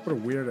this? What a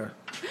weirdo.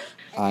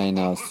 I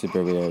know,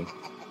 super weird.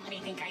 What do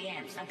you think I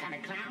am? Some kind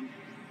of clown?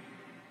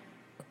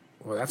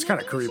 Well, that's kind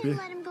of Maybe we should creepy.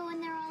 let him go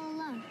in there all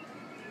alone.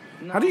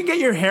 How do you get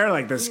your hair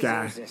like this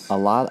guy? A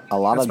lot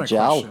That's of my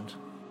gel. question.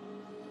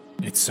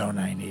 It's so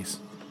 90s.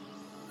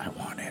 I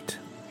want it.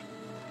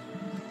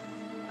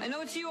 I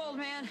know it's you, old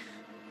man.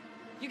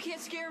 You can't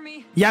scare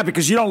me. Yeah,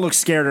 because you don't look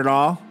scared at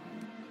all.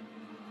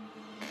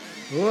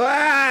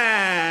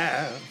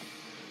 Wow.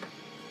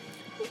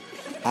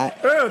 I,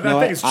 Oh, that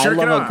thing is jerking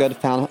love off. a good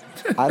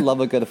I love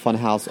a good fun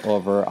house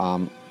over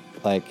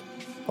like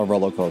a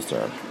roller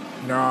coaster.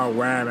 No way,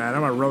 man.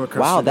 I'm a roller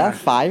coaster. Wow, that guy.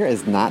 fire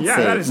is not Yeah,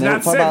 safe. that is No,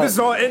 not talk safe. about- This is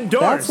all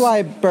indoors. That's why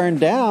it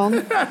burned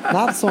down.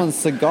 Not someone's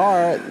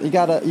cigar. You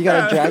gotta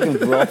drag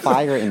with real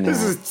fire in there.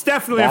 This is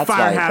definitely That's a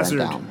fire why it burned hazard.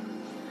 down.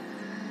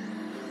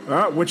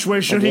 Which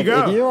way should Like, he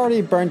if you go?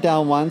 already burnt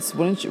down once,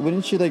 wouldn't you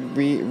like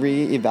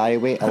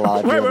reevaluate a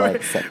lot of your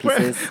like set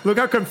pieces? Look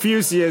how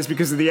confused he is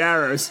because of the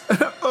arrows.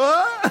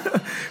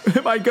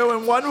 Am I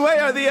going one way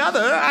or the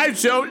other? I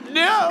don't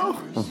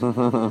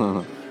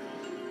know.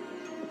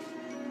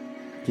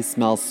 He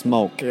smells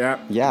smoke. Yeah.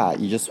 Yeah,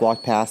 you just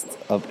walked past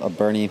a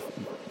burning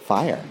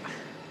fire.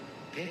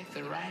 Pick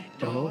the right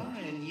door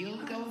and you'll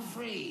go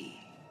free.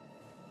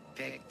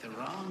 Pick the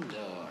wrong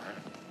door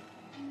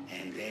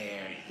and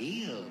there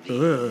he'll be.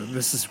 Ugh,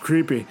 this is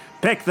creepy.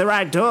 Pick the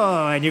right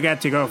door and you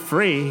get to go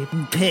free.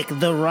 Pick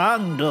the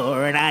wrong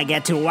door and I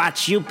get to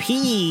watch you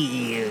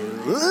pee.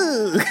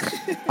 Ugh.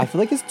 I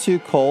feel like it's too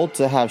cold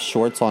to have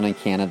shorts on in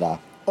Canada.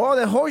 Oh,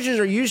 the horses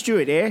are used to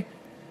it, eh?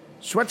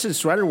 Sweats and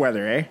sweater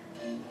weather, eh?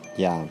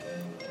 Yeah.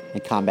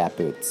 And combat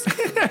boots.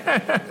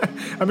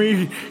 I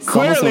mean, Someone's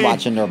clearly, been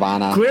watching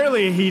Nirvana.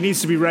 clearly he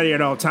needs to be ready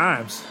at all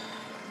times.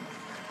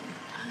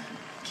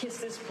 Kiss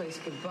this place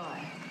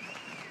goodbye.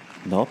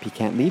 Nope, he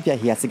can't leave yet.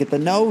 He has to get the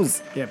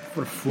nose. Yeah,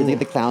 what a He has fool. to get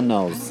the clown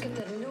nose. Look at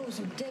that nose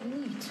of dead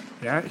meat.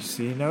 Yeah, you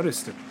see, he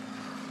noticed it.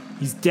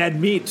 He's dead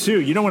meat, too.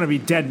 You don't want to be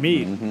dead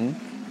meat. Mm-hmm.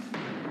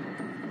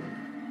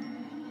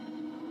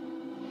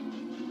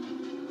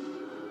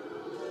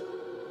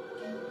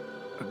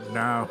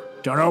 No,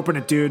 don't open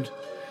it, dude.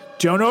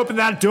 Don't open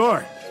that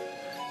door.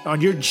 On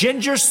your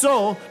ginger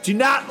soul, do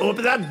not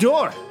open that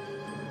door.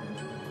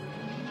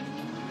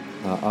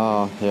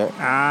 Oh, here.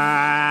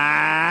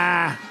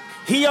 Ah,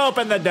 he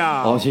opened the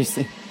door. Oh, did you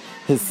see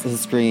his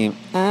scream?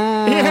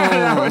 Ah.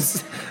 Yeah,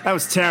 that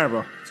was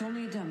terrible. It's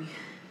only a dummy.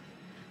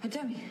 A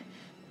dummy.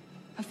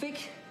 A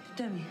fake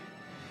dummy.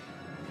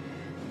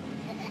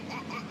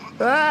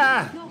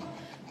 Ah, No.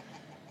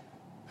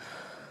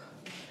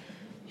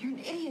 You're an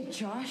idiot,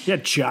 Josh. yeah,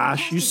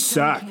 Josh, you Plastic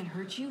dummy suck. Can't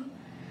hurt you.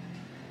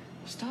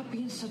 Stop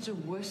being such a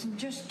wuss and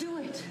just do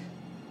it.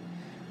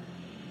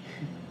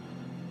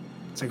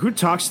 It's like, who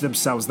talks to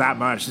themselves that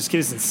much? This kid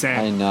is I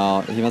insane.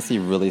 know. He must be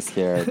really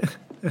scared.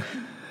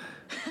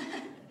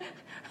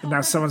 And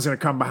now someone's gonna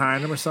come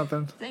behind him or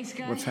something. Thanks,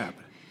 guys. What's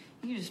happening?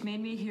 You just made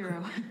me a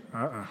hero.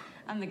 Uh-uh.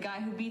 I'm the guy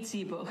who beat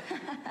Sibo.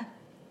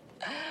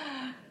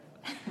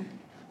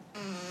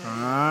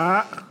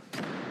 Ah,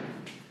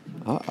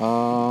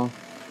 Uh-oh.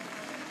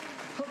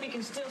 Hope you can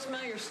can still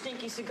smell your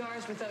stinky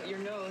cigars without your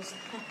nose.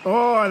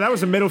 Oh, that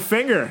was a middle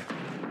finger.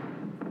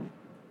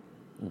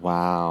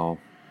 Wow.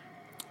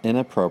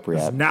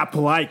 Inappropriate. Not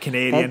polite,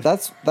 Canadian.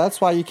 That's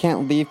why you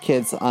can't leave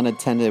kids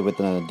unattended with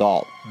an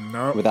adult.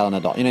 Nope. Without an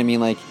adult. You know what I mean?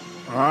 Like,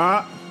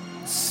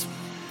 there's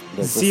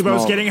the Zebo's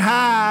smell. getting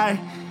high.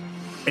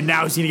 And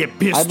now he's going to get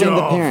pissed I blame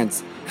the off.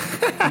 parents.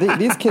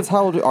 These kids,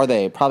 how old are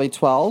they? Probably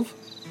 12?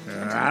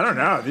 I don't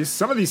know.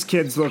 Some of these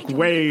kids look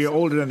way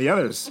older than the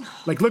others.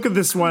 Like, look at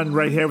this one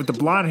right here with the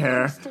blonde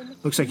hair.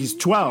 Looks like he's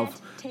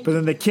 12. But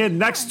then the kid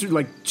next to,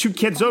 like, 2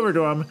 kids over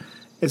to him,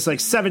 is like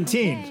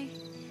 17.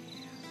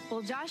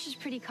 Well, Josh was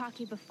pretty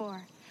cocky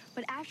before,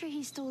 but after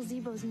he stole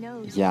Zebo's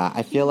nose... Yeah,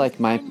 I feel like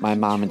my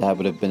mom and dad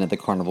would have been at the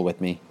carnival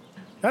with me.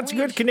 That's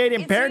good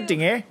Canadian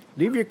parenting, eh?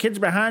 Leave your kids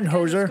behind,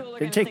 hoser.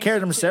 They take care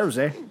of themselves,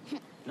 eh?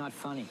 Not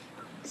funny.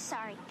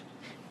 Sorry.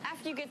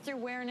 After you get through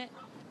wearing it,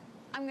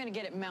 I'm gonna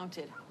get it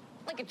mounted.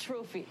 Like a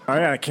trophy. Oh,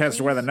 yeah, the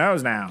kids wear the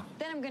nose now.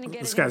 Then I'm gonna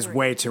get This it guy's over.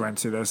 way too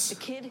into this. The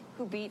kid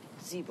who beat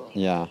Zebo.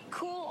 Yeah.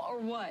 Cool or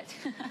what?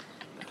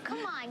 Come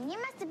on, you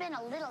must have been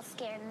a little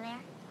scared in there.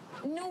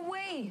 No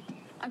way.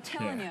 I'm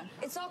telling Yeah. you,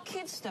 it's all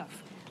kid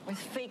stuff. With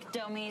fake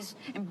dummies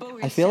and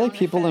bogus I feel like sound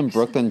people in effects.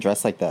 Brooklyn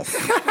dress like this.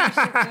 Might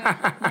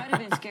have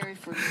been scary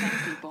for some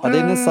people. Are they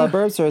in the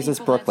suburbs or is this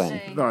People that Brooklyn?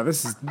 say, No,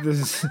 this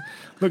is.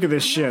 Look at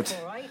this shit.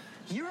 All right?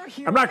 You're a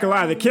hero. I'm not gonna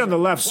lie, the kid on the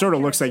left sort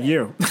of looks like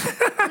you. No,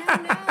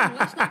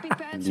 let's not be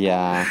bad.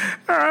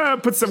 Yeah.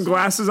 Put some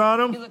glasses on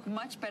You him. look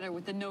much better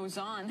with the nose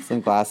on.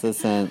 Some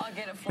glasses and I'll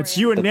get it for It's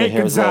you. you and But the Nate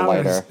hair's a little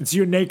Gonzalez. lighter. It's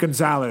you and Nate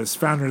Gonzalez,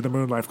 founder of the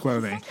Moonlife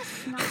Clothing.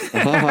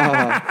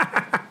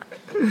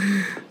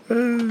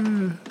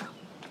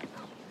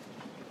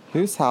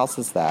 whose house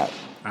is that?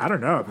 I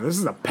don't know, but this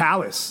is a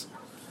palace.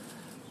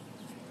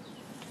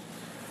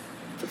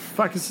 What the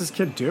fuck is this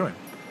kid doing?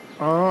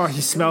 Oh,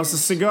 he smells the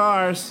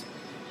cigars.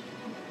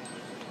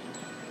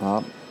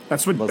 Oh,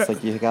 That's what. looks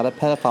like you got a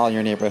pedophile in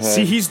your neighborhood.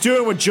 See, he's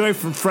doing what Joey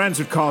from Friends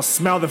would call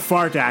smell the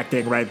fart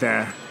acting right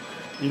there.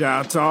 You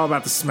know, it's all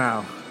about the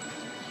smell.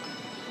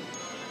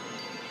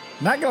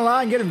 Not gonna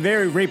lie, I'm getting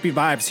very rapey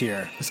vibes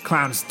here. This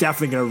clown is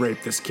definitely gonna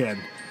rape this kid.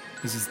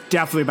 This is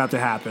definitely about to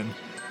happen.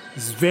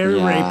 This is very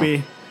Yeah.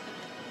 rapey.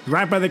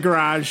 Right by the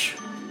garage.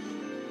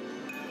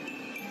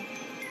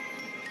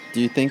 Do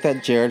you think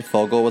that Jared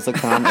Fogle was a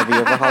clown every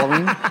year for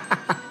Halloween?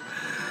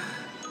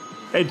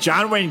 Hey,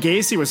 John Wayne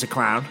Gacy was a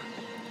clown.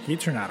 He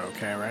turned out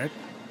okay, right?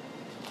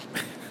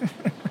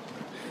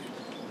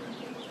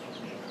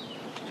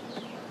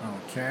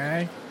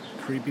 Okay.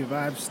 Creepy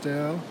vibe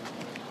still.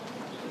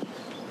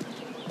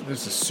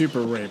 This is super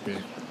rapey.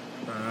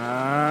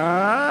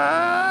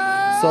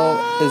 So,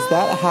 is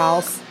that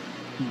house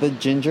the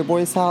Ginger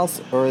Boy's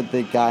house or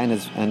the guy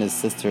and his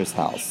sister's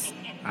house?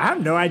 I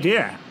have no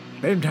idea.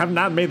 They have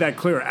not made that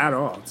clear at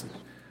all.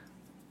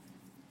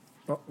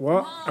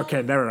 Well,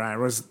 okay, never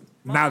mind.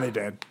 Now they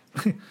did.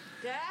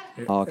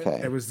 Dad?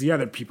 Okay. It was the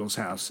other people's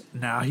house.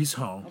 Now he's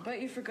home. I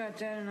bet you forgot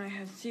Dad and I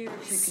had theater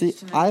tickets See,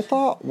 tonight. I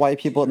thought white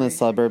people in the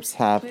suburbs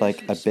have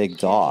like a big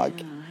dog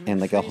and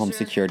like a home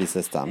security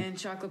system. And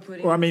chocolate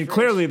pudding. Well, I mean,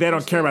 clearly they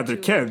don't care about their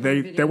kid.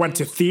 They went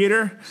to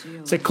theater.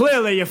 So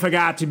clearly you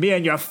forgot me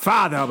and your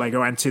father by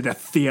going to the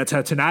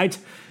theater tonight.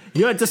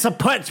 You're a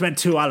disappointment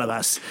to all of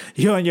us.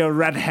 You and your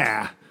red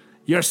hair.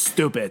 You're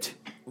stupid.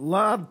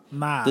 Love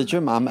mom. Did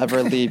your mom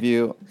ever leave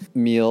you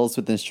meals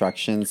with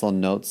instructions on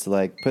notes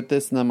like put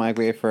this in the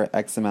microwave for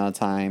X amount of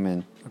time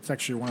and That's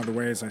actually one of the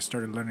ways I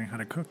started learning how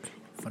to cook.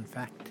 Fun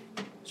fact.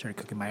 Started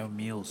cooking my own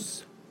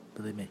meals.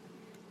 Believe me.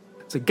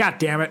 So, God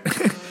damn it.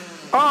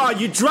 Oh,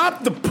 you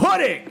dropped the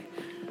pudding.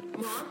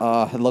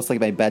 it looks like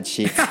my bed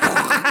sheets.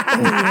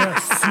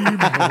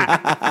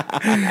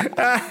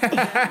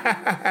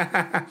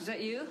 Is that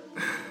you?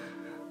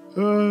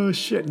 Oh,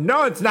 shit.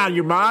 No, it's not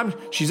your mom.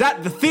 She's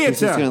at the he's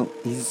theater.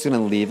 just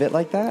gonna leave it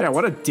like that? Yeah,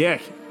 what a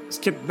dick. This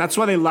kid, that's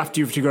why they left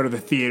you to go to the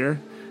theater.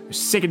 They're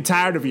sick and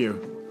tired of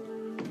you.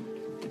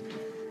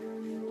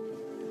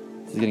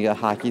 He's gonna get a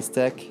hockey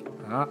stick.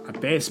 A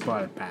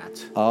baseball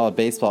bat. Oh,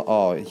 baseball.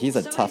 Oh, he's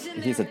a tough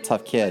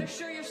kid.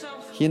 Show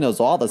yourself. He knows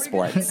all the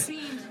sports.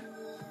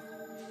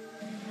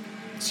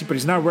 See, but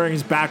he's not wearing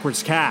his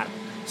backwards cap.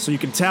 So you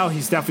can tell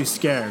he's definitely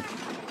scared.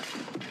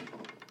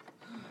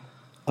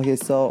 Okay,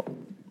 so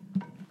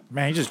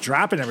Man, he's just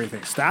dropping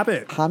everything. Stop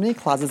it. how many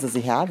closets does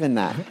he have in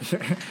that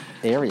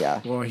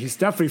area? Well, he's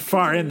definitely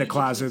far in the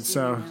closet,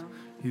 so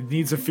he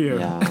needs a few.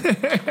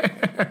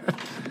 Yeah.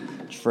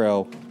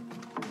 True.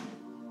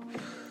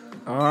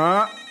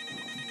 Oh,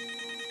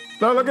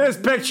 look at this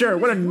picture.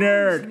 What a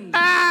nerd.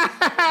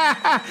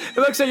 It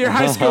looks like your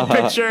high school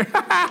picture. Hey,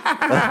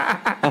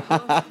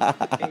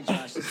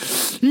 Josh, this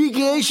is- Hey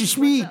guys, it's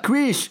me,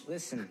 Chris.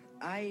 listen,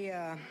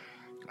 I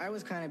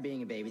was kind of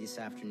being a baby this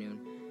afternoon.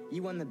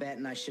 You won the bet,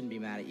 and I shouldn't be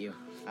mad at you.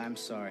 I'm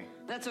sorry.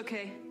 That's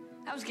okay.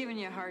 I was giving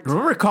you a hard time.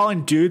 Remember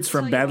calling dudes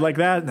from Tell you bed what, like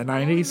that in the I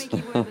wanna 90s? make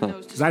you wear the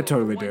nose to 'Cause I school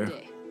totally one do.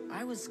 day.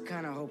 I was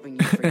kind of hoping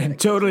you'd forget it.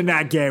 Totally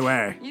not gay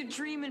way. You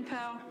dreaming,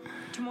 pal.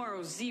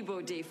 Tomorrow's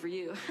Zebo day for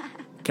you.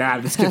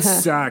 God, this kid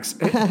sucks.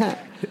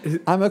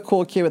 I'm a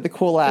cool kid with a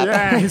cool laugh.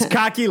 Yeah, his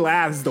cocky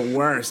laugh is the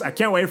worst. I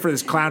can't wait for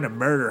this clown to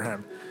murder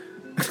him.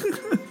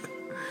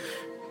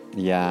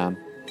 Yeah.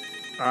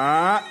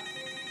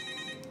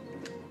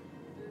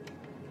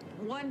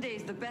 One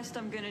day's the best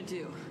I'm gonna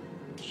do.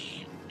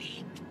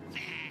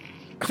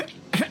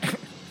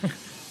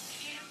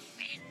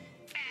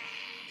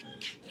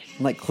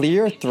 I'm like, clear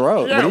your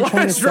throat. Yeah, what are you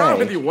trying to is wrong say?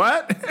 with you?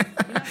 What?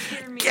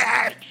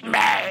 Get me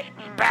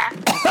back.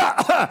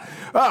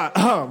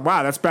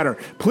 Wow, that's better.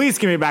 Please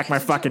give me back my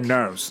fucking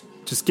nose.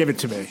 Just give it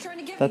to me.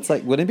 That's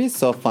like, wouldn't it be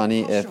so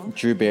funny if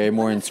Drew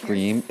Barrymore in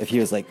Scream, if he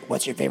was like,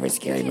 "What's your favorite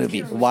scary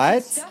movie?"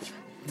 What?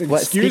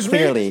 What? Excuse Speak me?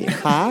 clearly,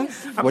 huh?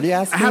 What are you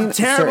asking? I have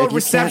terrible Sir, if you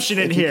reception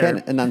can't- in here. If you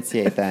can't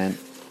enunciate, then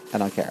I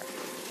don't care.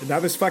 Now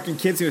this fucking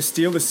kid's gonna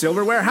steal the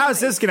silverware? How is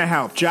this gonna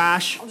help,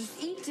 Josh? I'll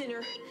just eat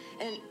dinner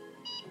and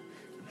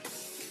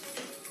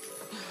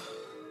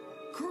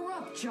grow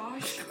up,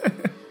 Josh.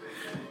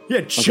 Yeah,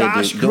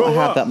 Josh, dude, you grow don't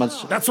have up. that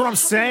much- That's what I'm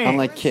saying. I'm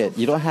like, kid,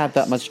 you don't have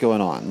that much going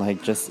on.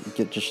 Like, just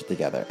get your shit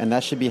together. And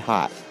that should be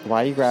hot.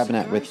 Why are you grabbing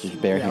it with your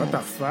bare yeah, what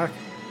hands? the fuck?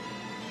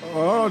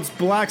 Oh, it's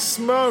black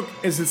smoke.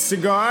 Is it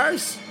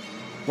cigars?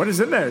 What is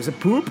in there? Is it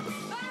poop?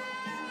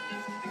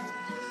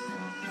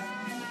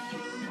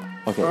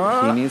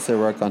 Okay, he needs to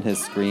work on his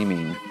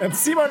screaming. And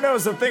Simo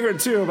knows a thing or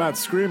two about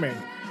screaming.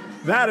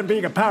 That and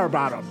being a power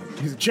bottom.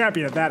 He's a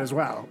champion at that as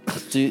well.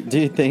 Do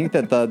you think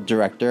that the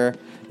director,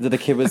 that the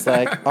kid was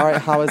like, all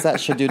right, how is that?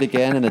 Should do it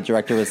again? And the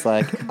director was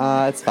like,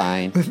 it's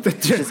fine.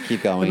 Just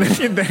keep going.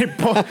 And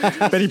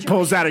then he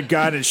pulls out a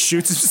gun and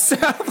shoots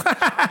himself.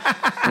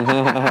 Tell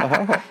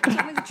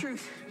me the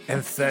truth.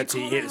 In 30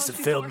 years of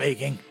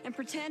filmmaking, And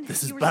pretend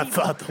this is you were by Zebo.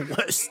 far the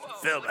worst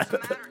film I've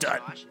ever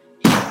done.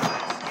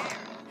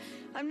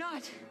 I'm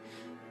not.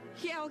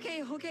 Yeah,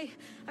 okay.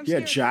 I'm Yeah,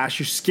 scared. Josh,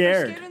 you're I'm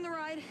scared. scared in the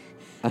ride,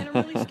 and I'm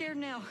really scared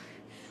now.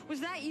 Was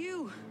that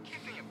you?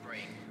 Give me a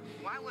break.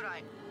 Why would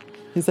I?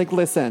 He's like,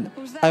 listen,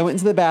 I went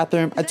into the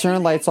bathroom, I turned the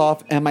lights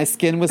off, and my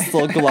skin was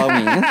still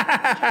glowing.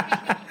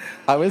 I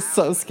was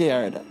so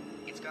scared.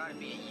 It's gotta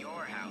be at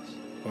your house.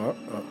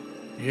 Oh.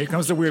 Here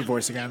comes the weird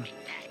voice again.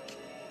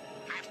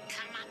 I've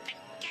come up and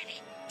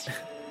get it.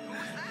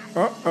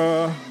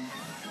 Uh-oh.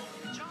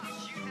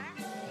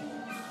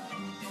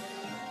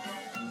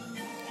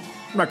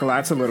 I'm not gonna lie,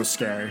 it's a little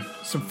scary.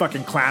 Some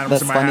fucking clowns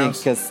That's in my funny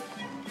house.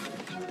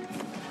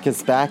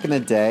 because back in the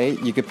day,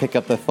 you could pick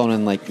up the phone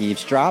and like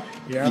eavesdrop.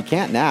 Yeah. You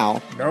can't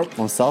now. Nope.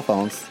 On cell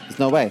phones. There's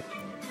no way.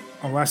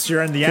 Unless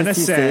you're in the Kids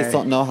these days NSA.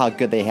 don't know how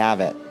good they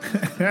have it.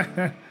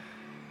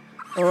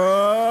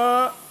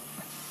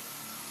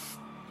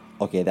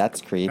 Okay, that's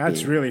creepy.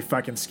 That's really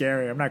fucking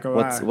scary. I'm not gonna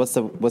lie.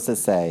 What's it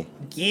say?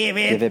 Give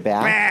it, Give it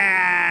back.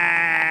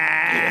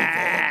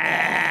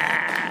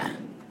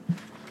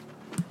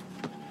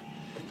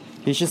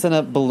 He's just in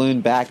a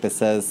balloon back that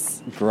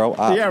says "Grow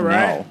up." Yeah,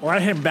 right. No. Or I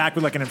hit him back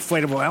with like an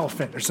inflatable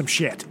elephant or some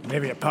shit.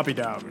 Maybe a puppy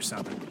dog or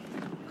something.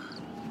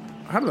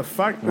 How the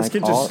fuck? This Like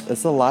kid just.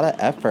 it's a lot of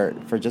effort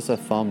for just a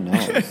foam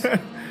nose.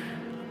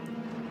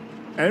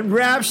 And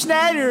Rob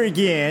Schneider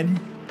again.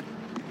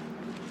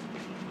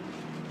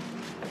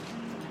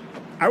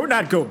 I would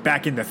not go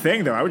back in the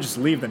thing though. I would just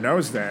leave the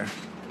nose there.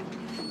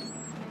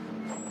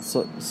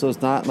 so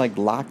it's not like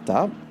locked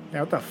up. Yeah,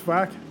 what the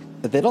fuck?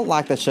 If they don't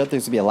lock that shit up,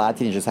 there's gonna be a lot of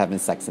teenagers having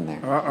sex in there.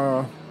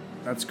 Uh-oh.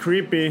 That's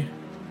creepy.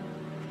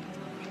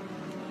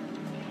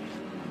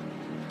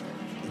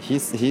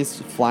 He's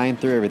flying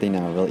through everything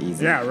now real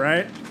easy. Yeah,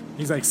 right?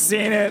 He's like,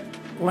 seen it.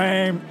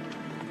 Lame.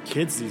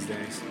 Kids these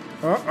days.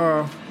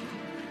 Uh-oh.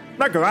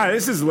 Not gonna lie,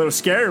 this is a little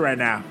scary right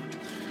now.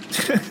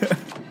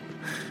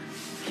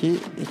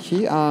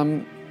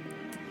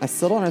 I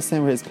still don't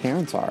understand where his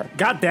parents are.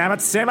 God damn it,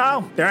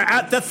 Simo. They're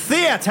at the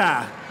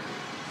theater.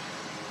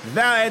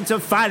 They're into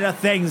finer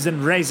things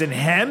than raising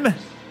him.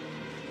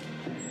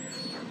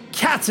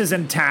 Katz is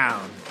in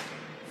town.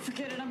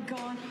 Forget it, I'm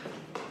gone.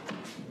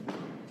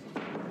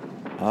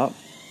 Oh,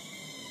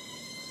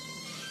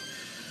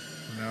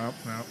 Nope.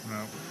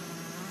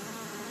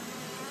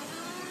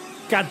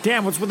 God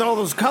damn, what's with all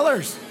those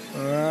colors?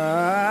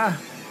 My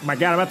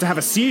God, I'm about to have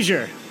a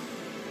seizure.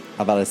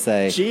 I'm about to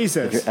say,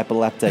 Jesus. if you're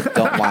epileptic,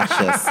 don't watch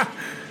this.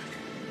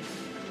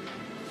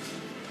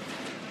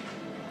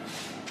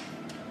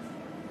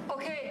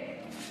 Okay,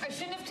 I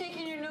shouldn't have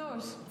taken your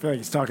nose. I feel like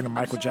he's talking to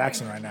Michael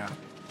Jackson right now.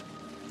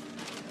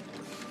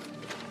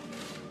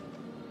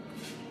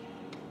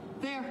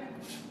 There,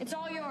 it's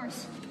all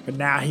yours. But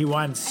now he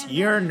wants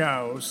your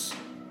nose.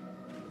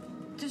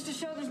 Just to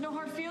show there's no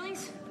hard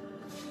feelings?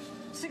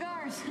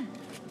 Cigars.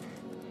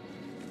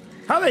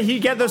 How did he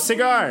get those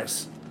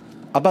cigars?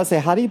 I'm about to say,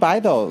 how do you buy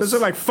those? Those are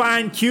like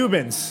fine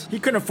Cubans. He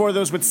couldn't afford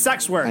those with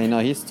sex work. I know,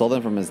 he stole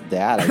them from his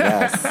dad, I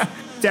guess.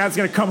 Dad's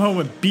gonna come home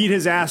and beat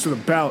his ass with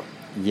a belt.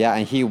 Yeah,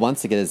 and he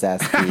wants to get his ass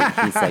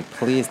beat. He's like,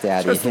 please,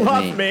 daddy, Just hit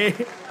love me.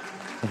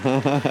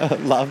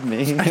 Love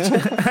me.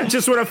 I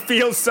just want to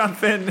feel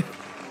something.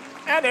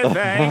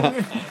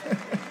 Anything.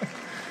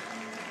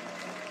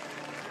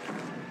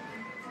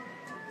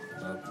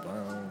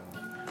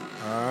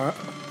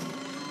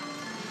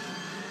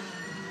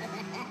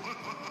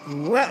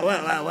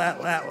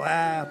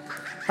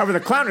 However, the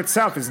clown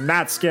itself is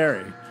not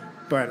scary,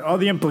 but all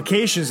the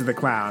implications of the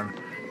clown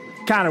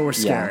kind of were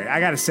scary, I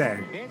gotta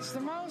say. It's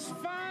the most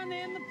fun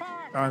in the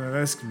park. Oh, no,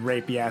 this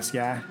rapey-ass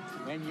guy.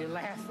 When you're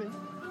laughing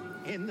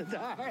in the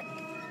dark.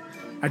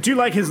 I do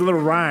like his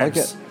little rhymes.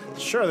 Okay.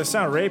 Sure, they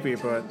sound rapey,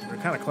 but they're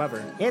kind of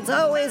clever. It's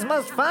always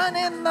most fun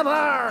in the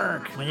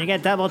park when you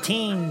get double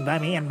teamed by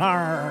me and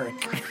Mark.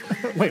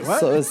 Wait, what?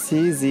 So is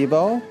he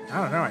Zebo?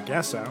 I don't know, I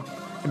guess so.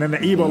 And then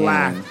the evil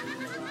Man. laugh.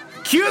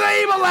 Cue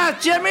the evil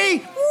laugh,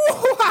 Jimmy!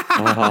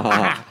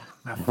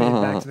 Now fade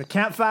back to the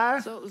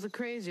campfire. So it was a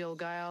crazy old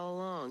guy all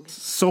along.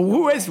 So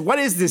what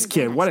is this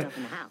kid? What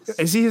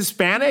is he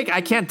Hispanic?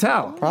 I can't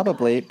tell.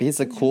 Probably. But he's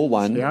a cool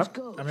one. Yep.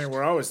 I mean,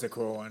 we're always the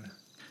cool one.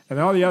 And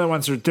all the other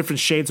ones are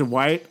different shades of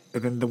white,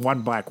 and then the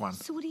one black one.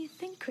 So what do you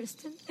think,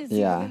 Kristen? Is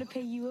Yeah. he going to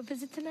pay you a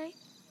visit tonight?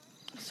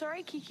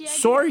 Sorry, Kiki.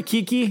 Sorry,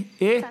 Kiki.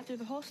 Sat through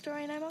the whole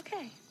story and I'm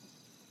okay.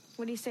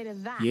 What do you say to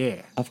that?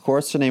 Yeah. Of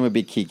course her name would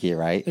be Kiki,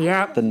 right?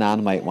 Yeah. The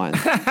non-white one.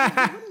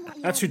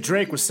 That's who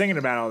Drake was singing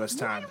about all this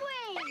time.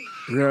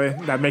 Really?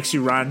 That makes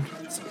you run?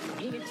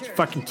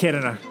 Fucking kid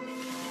in a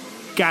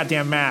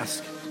goddamn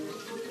mask.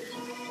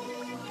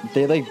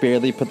 They like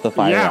barely put the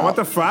fire out. Yeah, what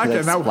the fuck? They,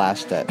 And like, that-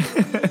 splashed it.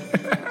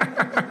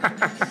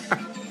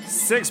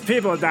 6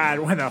 people died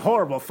when a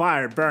horrible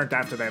fire burnt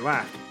after they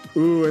left.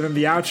 Ooh, and then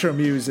the outro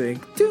music.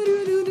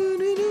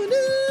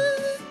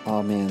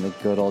 Oh man, the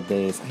good old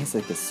days. I used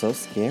to get so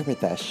scared with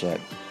that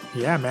shit.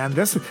 Yeah, man.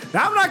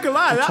 I'm not gonna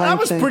lie. That trying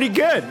was to think. pretty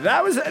good.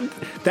 That was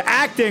the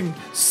acting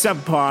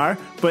subpar,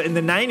 but in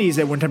the 90s,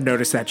 I wouldn't have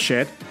noticed that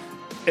shit.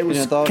 It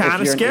was Though,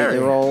 kind of scary.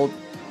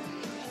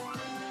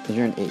 If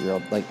you're an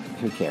 8-year-old, like,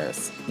 who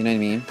cares? You know what I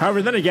mean?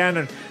 However, then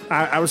again,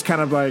 I was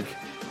kind of like,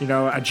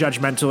 a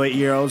judgmental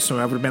 8-year-old, so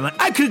I would have been like,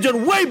 I could have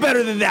done way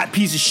better than that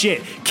piece of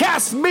shit.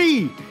 Cast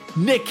me,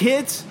 Nick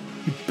Hitz,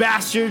 you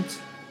bastards.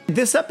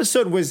 This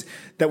episode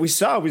that we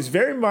saw was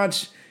very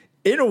much,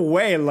 in a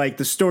way, like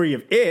the story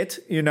of It.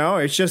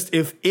 It's just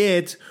if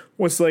It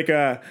was like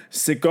a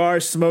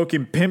cigar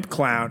smoking pimp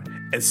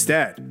clown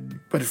instead.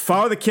 But it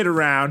followed the kid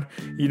around,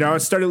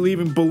 it started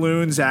leaving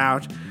balloons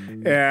out.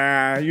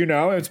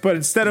 But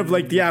instead of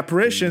like the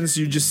apparitions,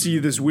 you just see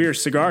this weird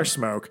cigar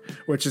smoke,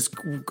 which is,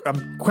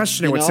 I'm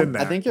questioning what's in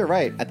there. I think you're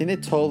right. I think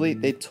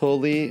they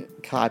totally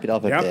copied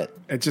off of it.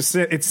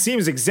 It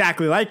seems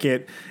exactly like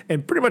it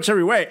in pretty much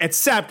every way,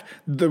 except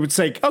it's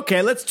like,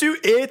 okay, let's do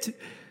it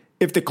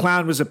if the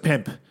clown was a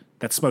pimp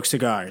that smokes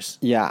cigars.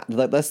 Yeah,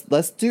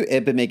 let's do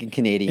it, but make it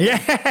Canadian.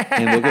 Yeah,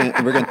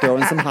 and we're gonna throw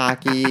in some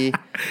hockey,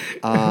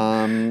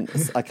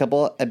 a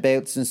couple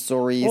abouts and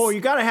stories. Oh,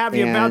 you gotta have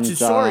the abouts and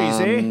stories,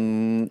 eh?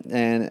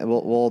 And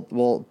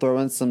we'll throw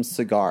in some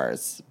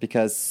cigars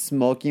because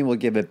smoking will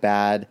give a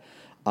bad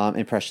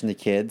impression to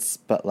kids,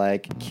 but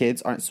like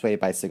kids aren't swayed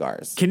by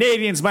cigars.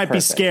 Canadians might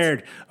be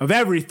scared of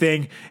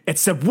everything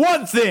except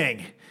one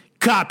thing: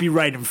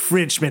 copyright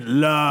infringement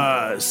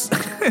laws.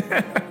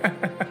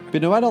 But you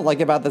know what I don't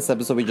like about this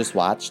episode we just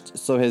watched?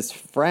 So his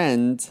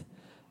friend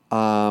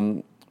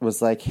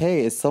was like,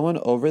 hey, is someone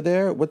over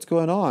there? What's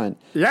going on?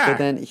 Yeah. But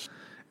then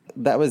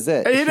that was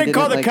it. He didn't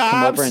call the like, cops.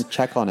 Come over and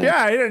check on him.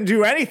 Yeah, he didn't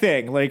do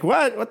anything. Like,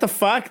 what? What the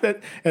fuck?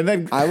 And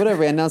then I would have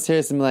ran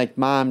downstairs and been like,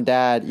 Mom,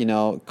 Dad,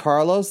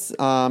 Carlos,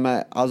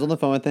 I was on the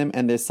phone with him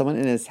and there's someone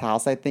in his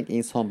house, I think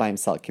he's home by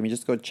himself. Can we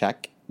just go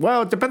check?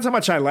 Well, it depends how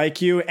much I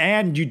like you,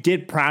 and you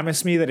did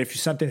promise me that if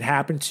something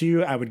happened to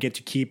you, I would get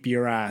to keep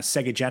your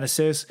Sega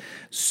Genesis.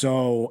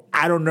 So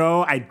I don't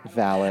know.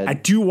 Valid. I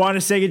do want a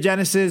Sega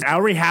Genesis. I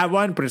already have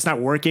one, but it's not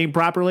working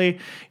properly.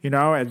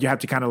 And you have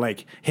to kind of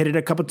like hit it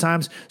a couple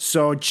times.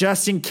 So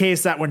just in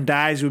case that one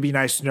dies, it would be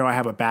nice to know I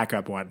have a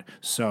backup one.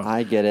 So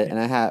I get it, and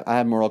I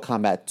have Mortal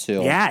Kombat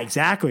 2. Yeah,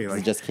 exactly.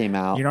 It just came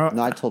out.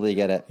 No, I totally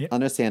get it.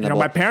 Understandable.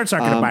 My parents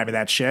aren't going to buy me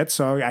that shit,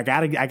 so I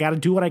gotta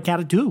do what I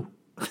gotta do.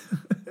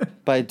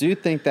 But I do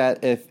think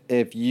that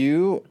if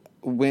you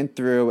went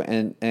through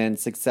and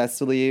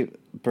successfully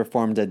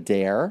performed a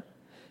dare,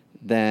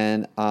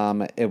 then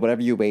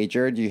whatever you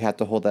wagered, you have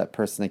to hold that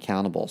person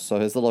accountable. So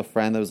his little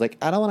friend that was like,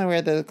 I don't want to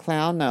wear the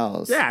clown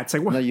nose. Yeah, it's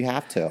like, no, you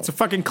have to. It's a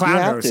fucking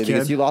clown nose, kid.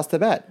 Because you lost the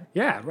bet.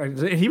 Yeah, right.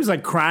 And he was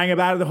like crying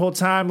about it the whole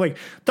time. Like,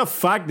 the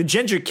fuck? The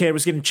ginger kid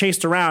was getting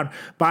chased around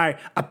by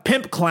a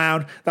pimp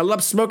clown that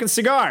loves smoking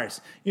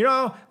cigars.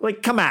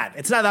 Like, come on.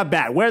 It's not that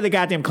bad. Wear the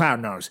goddamn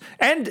clown nose.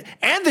 And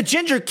the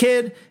ginger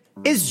kid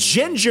is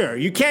ginger.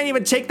 You can't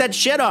even take that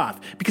shit off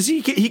because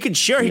he could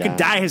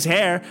dye his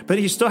hair, but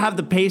he still have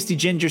the pasty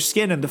ginger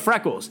skin and the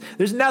freckles.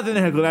 There's nothing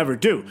that he'll ever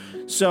do.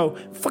 So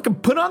fucking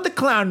put on the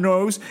clown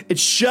nose and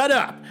shut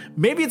up.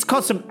 Maybe it's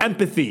called some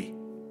empathy,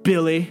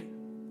 Billy.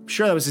 I'm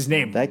sure that was his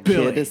name. That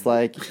Billy. kid is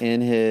like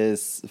in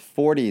his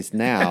 40s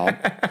now,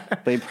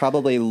 but he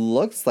probably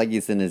looks like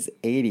he's in his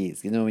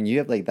 80s. When you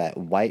have like that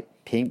white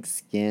pink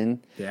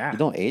skin, you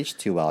don't age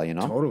too well.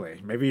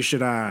 Totally. Maybe you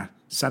should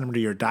send him to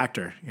your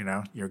doctor,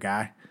 your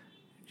guy.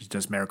 He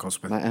does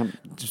miracles with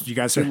you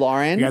guys are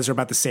Lauren. You guys are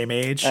about the same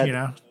age,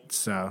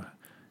 so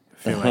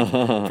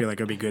I feel like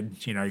it'd be good,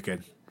 you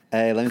could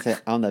Hey, let me tell you,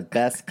 I'm the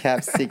best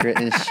kept secret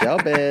in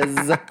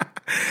showbiz.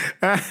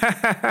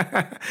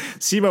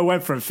 Simo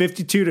went from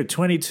 52 to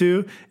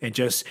 22 in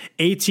just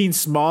 18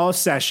 small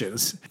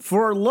sessions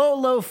for a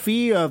low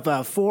fee of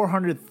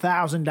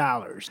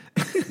 $400,000.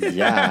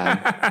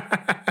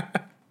 Yeah.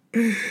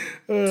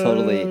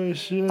 Totally.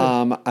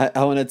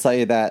 I want to tell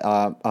you that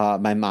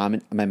my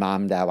mom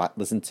and dad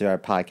listened to our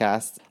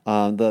podcast,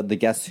 the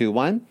Guess Who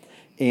one.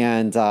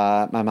 And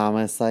my mom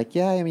was like,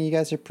 yeah, I mean, you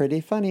guys are pretty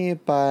funny,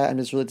 but I'm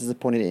just really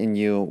disappointed in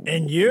you.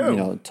 In you? You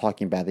know,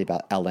 talking badly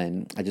about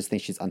Ellen. I just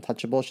think she's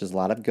untouchable. She has a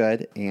lot of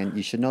good, and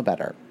you should know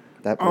better.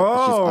 She's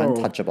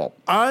untouchable.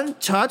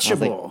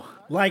 Untouchable.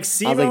 Like I was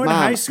Simo like, in Mom,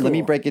 high school. let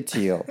me break it to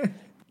you.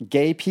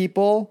 Gay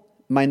people,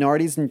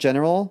 minorities in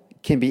general,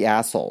 can be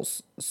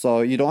assholes.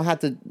 So you don't have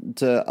to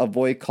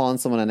avoid calling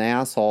someone an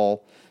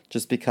asshole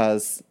just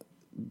because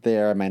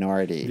they're a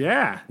minority.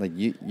 Yeah. Like,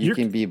 you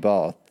can be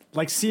both.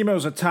 Like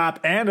Simo's a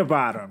top and a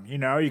bottom. You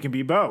know, you can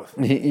be both.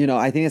 You know,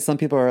 I think that some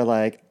people are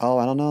like, oh,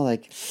 I don't know,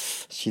 like,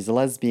 she's a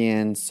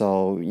lesbian,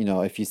 so, you know,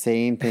 if you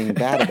say anything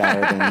bad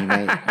about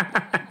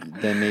her,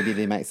 then maybe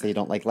they might say you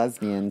don't like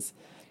lesbians.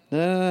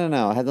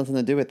 No. It has nothing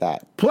to do with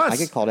that. Plus, I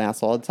get called an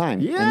asshole all the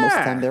time. Yeah. And most of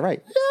the time, they're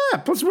right. Yeah.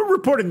 Plus, we're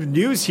reporting the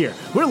news here.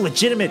 We're a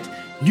legitimate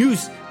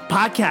news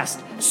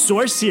podcast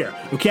source here,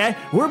 okay?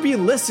 We're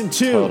being listened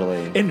to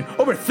in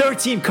over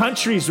 13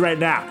 countries right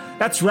now.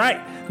 That's right.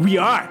 We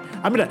are.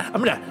 I'm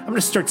gonna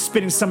start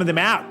spitting some of them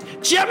out.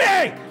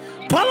 Jimmy,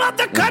 pull up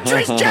the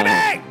countries,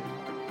 Jimmy.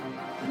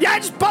 Yeah,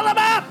 just pull them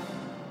up.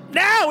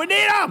 Now we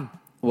need them.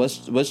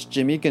 What's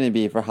Jimmy gonna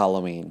be for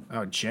Halloween?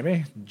 Oh,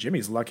 Jimmy?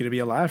 Jimmy's lucky to be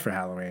alive for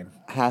Halloween.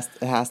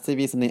 It has to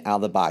be something out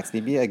of the box.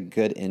 Maybe a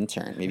good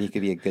intern. Maybe he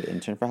could be a good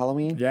intern for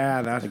Halloween.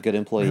 Yeah, a good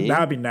employee. That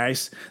would be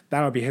nice.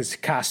 That would be his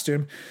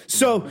costume.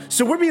 So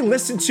we're being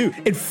listened to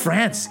in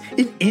France,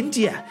 in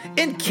India,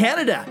 in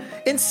Canada,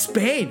 in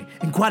Spain,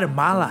 in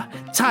Guatemala,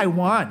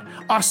 Taiwan,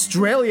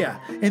 Australia,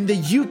 in the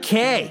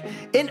UK,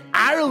 in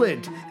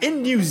Ireland,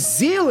 in New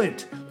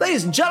Zealand.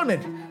 Ladies and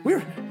gentlemen,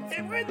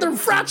 the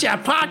Frat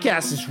Chat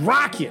podcast is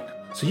rocking.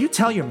 So you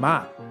tell your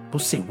mom, we'll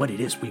say what it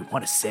is we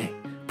want to say,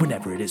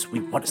 whenever it is we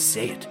want to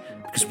say it,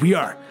 because we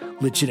are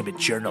legitimate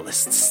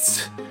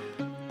journalists.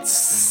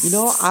 You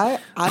know, I'm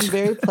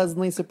very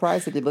pleasantly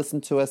surprised that they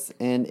listen to us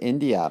in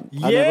India.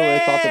 I never really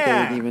thought that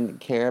they would even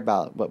care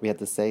about what we had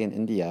to say in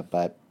India,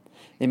 but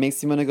it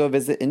makes me want to go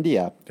visit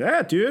India.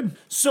 Yeah, dude.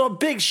 So a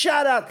big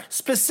shout out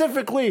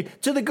specifically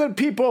to the good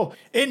people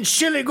in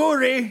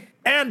Siliguri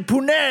and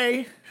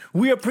Pune.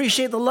 We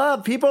appreciate the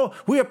love, people.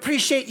 We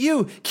appreciate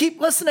you.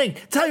 Keep listening.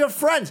 Tell your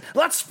friends.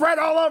 Let's spread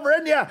all over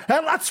India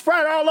and let's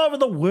spread all over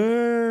the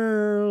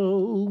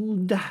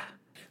world.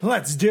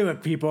 Let's do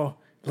it, people.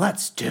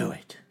 Let's do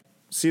it.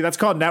 See, that's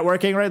called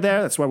networking right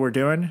there. That's what we're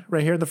doing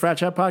right here in the Frat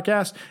Chat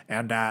podcast.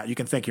 And you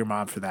can thank your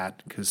mom for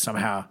that because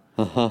somehow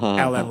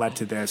Ellen led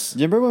to this.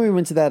 Do you remember when we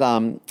went to that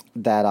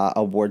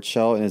award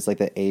show and it was like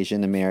the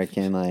Asian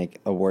American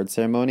like award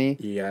ceremony?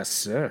 Yes,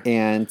 sir.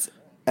 And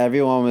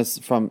everyone was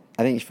from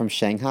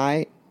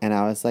Shanghai, and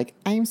I was like,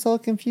 I'm so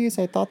confused.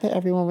 I thought that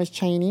everyone was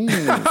Chinese.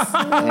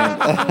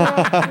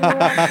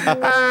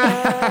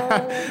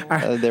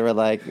 And they were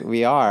like,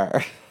 we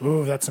are.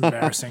 Ooh, that's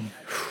embarrassing.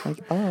 Like,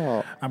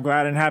 oh. I'm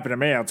glad it didn't happen to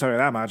me, I'll tell you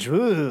that much.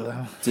 Ooh.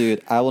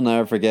 Dude, I will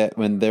never forget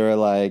when they're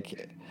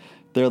like,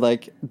 do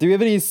we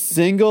have any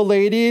single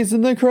ladies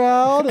in the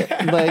crowd?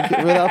 Like,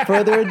 without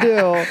further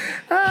ado,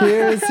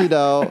 here's,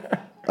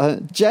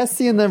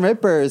 Jesse and the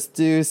Rippers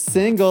do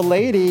single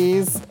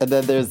ladies. And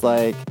then there's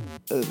like,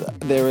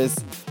 there was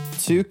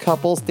 2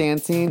 couples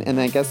dancing, and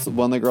then I guess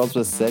one of the girls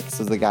was sick,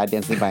 so the guy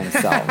dancing by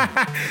himself.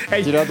 Do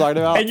you know what I'm talking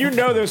about? And you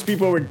know those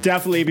people were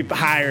definitely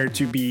hired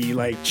to be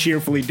like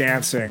cheerfully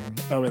dancing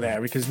over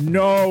there because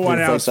no one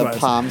else like was. The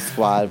Palm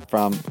Squad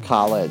from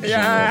college.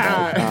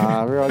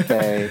 Yeah. We're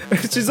okay.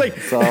 It's just like,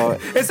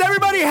 is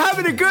everybody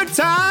having a good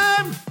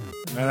time?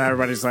 And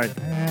everybody's like,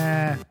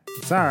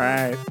 it's all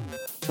right.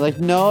 Like,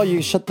 no,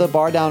 you shut the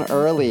bar down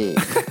early.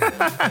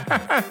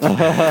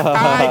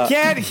 I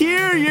can't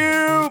hear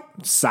you.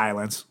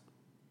 Silence.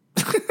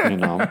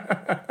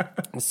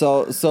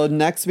 So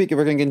next week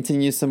we're going to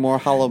continue some more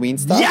Halloween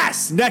stuff.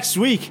 Yes, next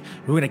week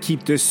we're going to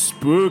keep this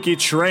spooky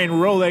train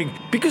rolling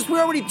because we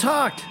already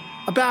talked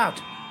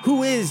about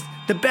who is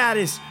the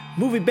baddest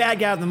movie bad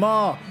guy of them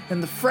all in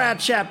the Frat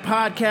Chat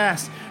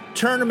podcast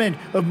tournament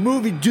of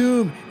movie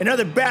doom and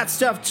other bad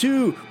stuff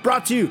too,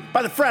 brought to you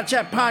by the Frat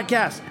Chat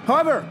podcast.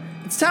 However,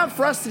 it's time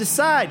for us to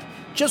decide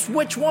just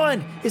which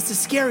one is the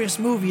scariest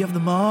movie of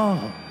them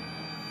all.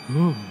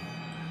 Ooh.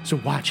 So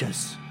watch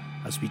us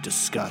as we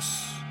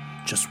discuss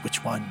just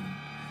which one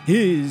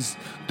is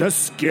the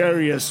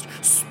scariest,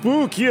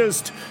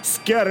 spookiest,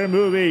 scary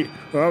movie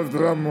of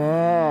them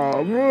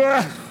all.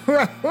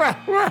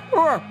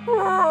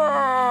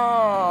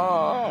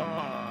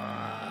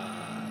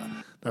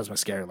 That was my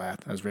scary laugh.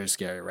 That was very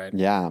scary, right?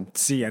 Yeah.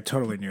 See, I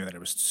totally knew that it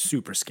was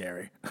super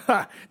scary.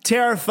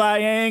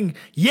 Terrifying.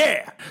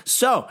 Yeah.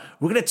 So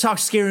we're going to talk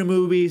scary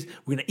movies.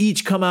 We're going to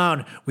each come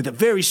on with a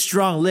very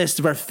strong list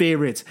of our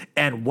favorites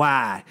and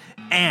why.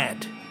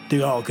 And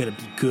they're all gonna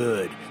be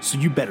good. So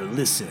you better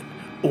listen,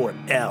 or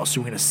else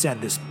we're gonna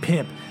send this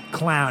pimp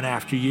clown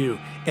after you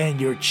and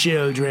your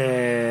children.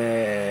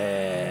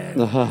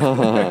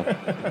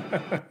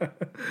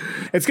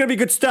 It's going to be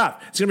good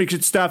stuff. It's going to be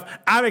good stuff.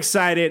 I'm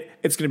excited.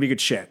 It's going to be good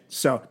shit.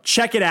 So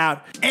check it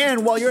out.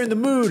 And while you're in the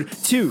mood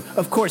to,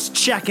 of course,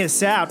 check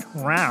us out.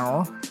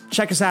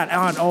 Check us out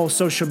on all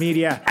social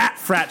media at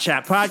Frat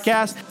Chat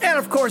Podcast. And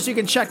of course, you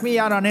can check me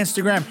out on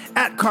Instagram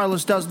at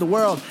Carlos Does the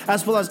World,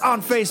 as well as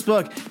on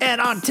Facebook and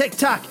on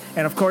TikTok.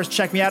 And of course,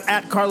 check me out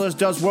at Carlos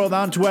Does World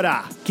on Twitter.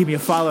 Give me a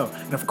follow.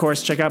 And of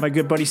course, check out my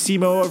good buddy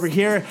Simo over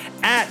here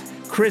at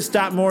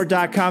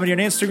chris.moore.comedy on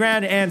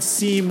Instagram and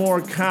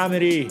Seymour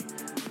Comedy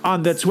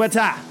on the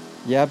Twitter.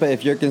 Yeah, but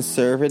if you're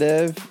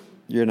conservative,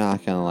 you're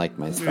not going to like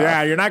my stuff.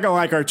 Yeah, you're not going to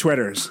like our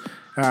Twitters.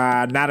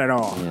 Not at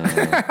all.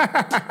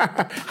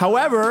 Yeah.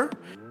 However,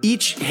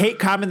 each hate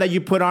comment that you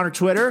put on our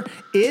Twitter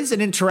is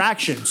an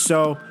interaction.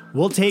 So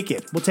we'll take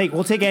it.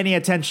 We'll take any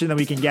attention that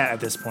we can get at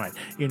this point.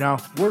 You know,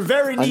 we're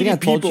very needy I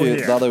think I told people you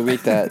here. the other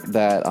week that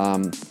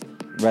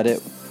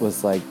Reddit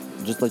was like,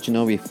 just let you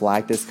know we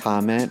flagged this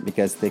comment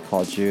because they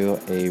called you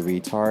a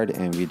retard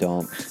and we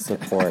don't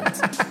support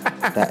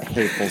that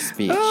hateful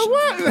speech.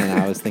 What?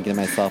 And I was thinking to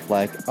myself,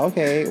 like,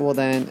 okay, well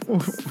then,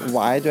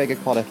 why do I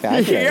get called a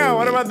faggot? Yeah,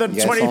 what about the you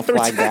guys don't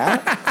flag 2013?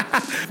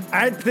 that?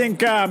 I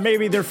think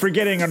maybe they're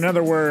forgetting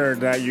another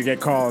word that you get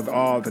called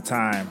all the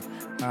time.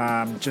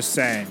 Just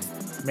saying.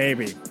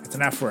 Maybe. It's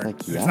an F word. Like,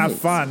 it's not yikes.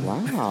 fun.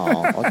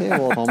 Wow. Okay,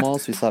 well,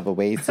 homos, we still have a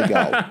ways to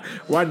go.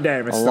 One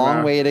day, Mr. A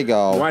long way to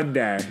go. One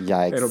day.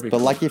 Yikes. It'll be But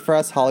cool. lucky for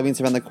us, Halloween's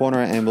around the corner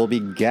and we'll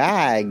be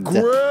gagged.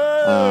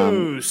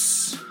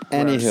 Gross.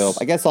 Anywho,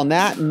 I guess on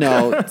that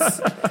note,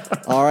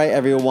 all right,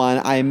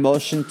 everyone, I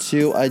motion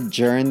to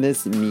adjourn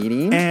this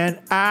meeting. And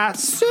I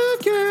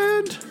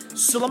second.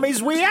 So that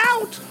means we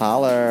out.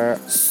 Holler.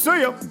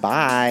 See ya.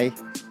 Bye.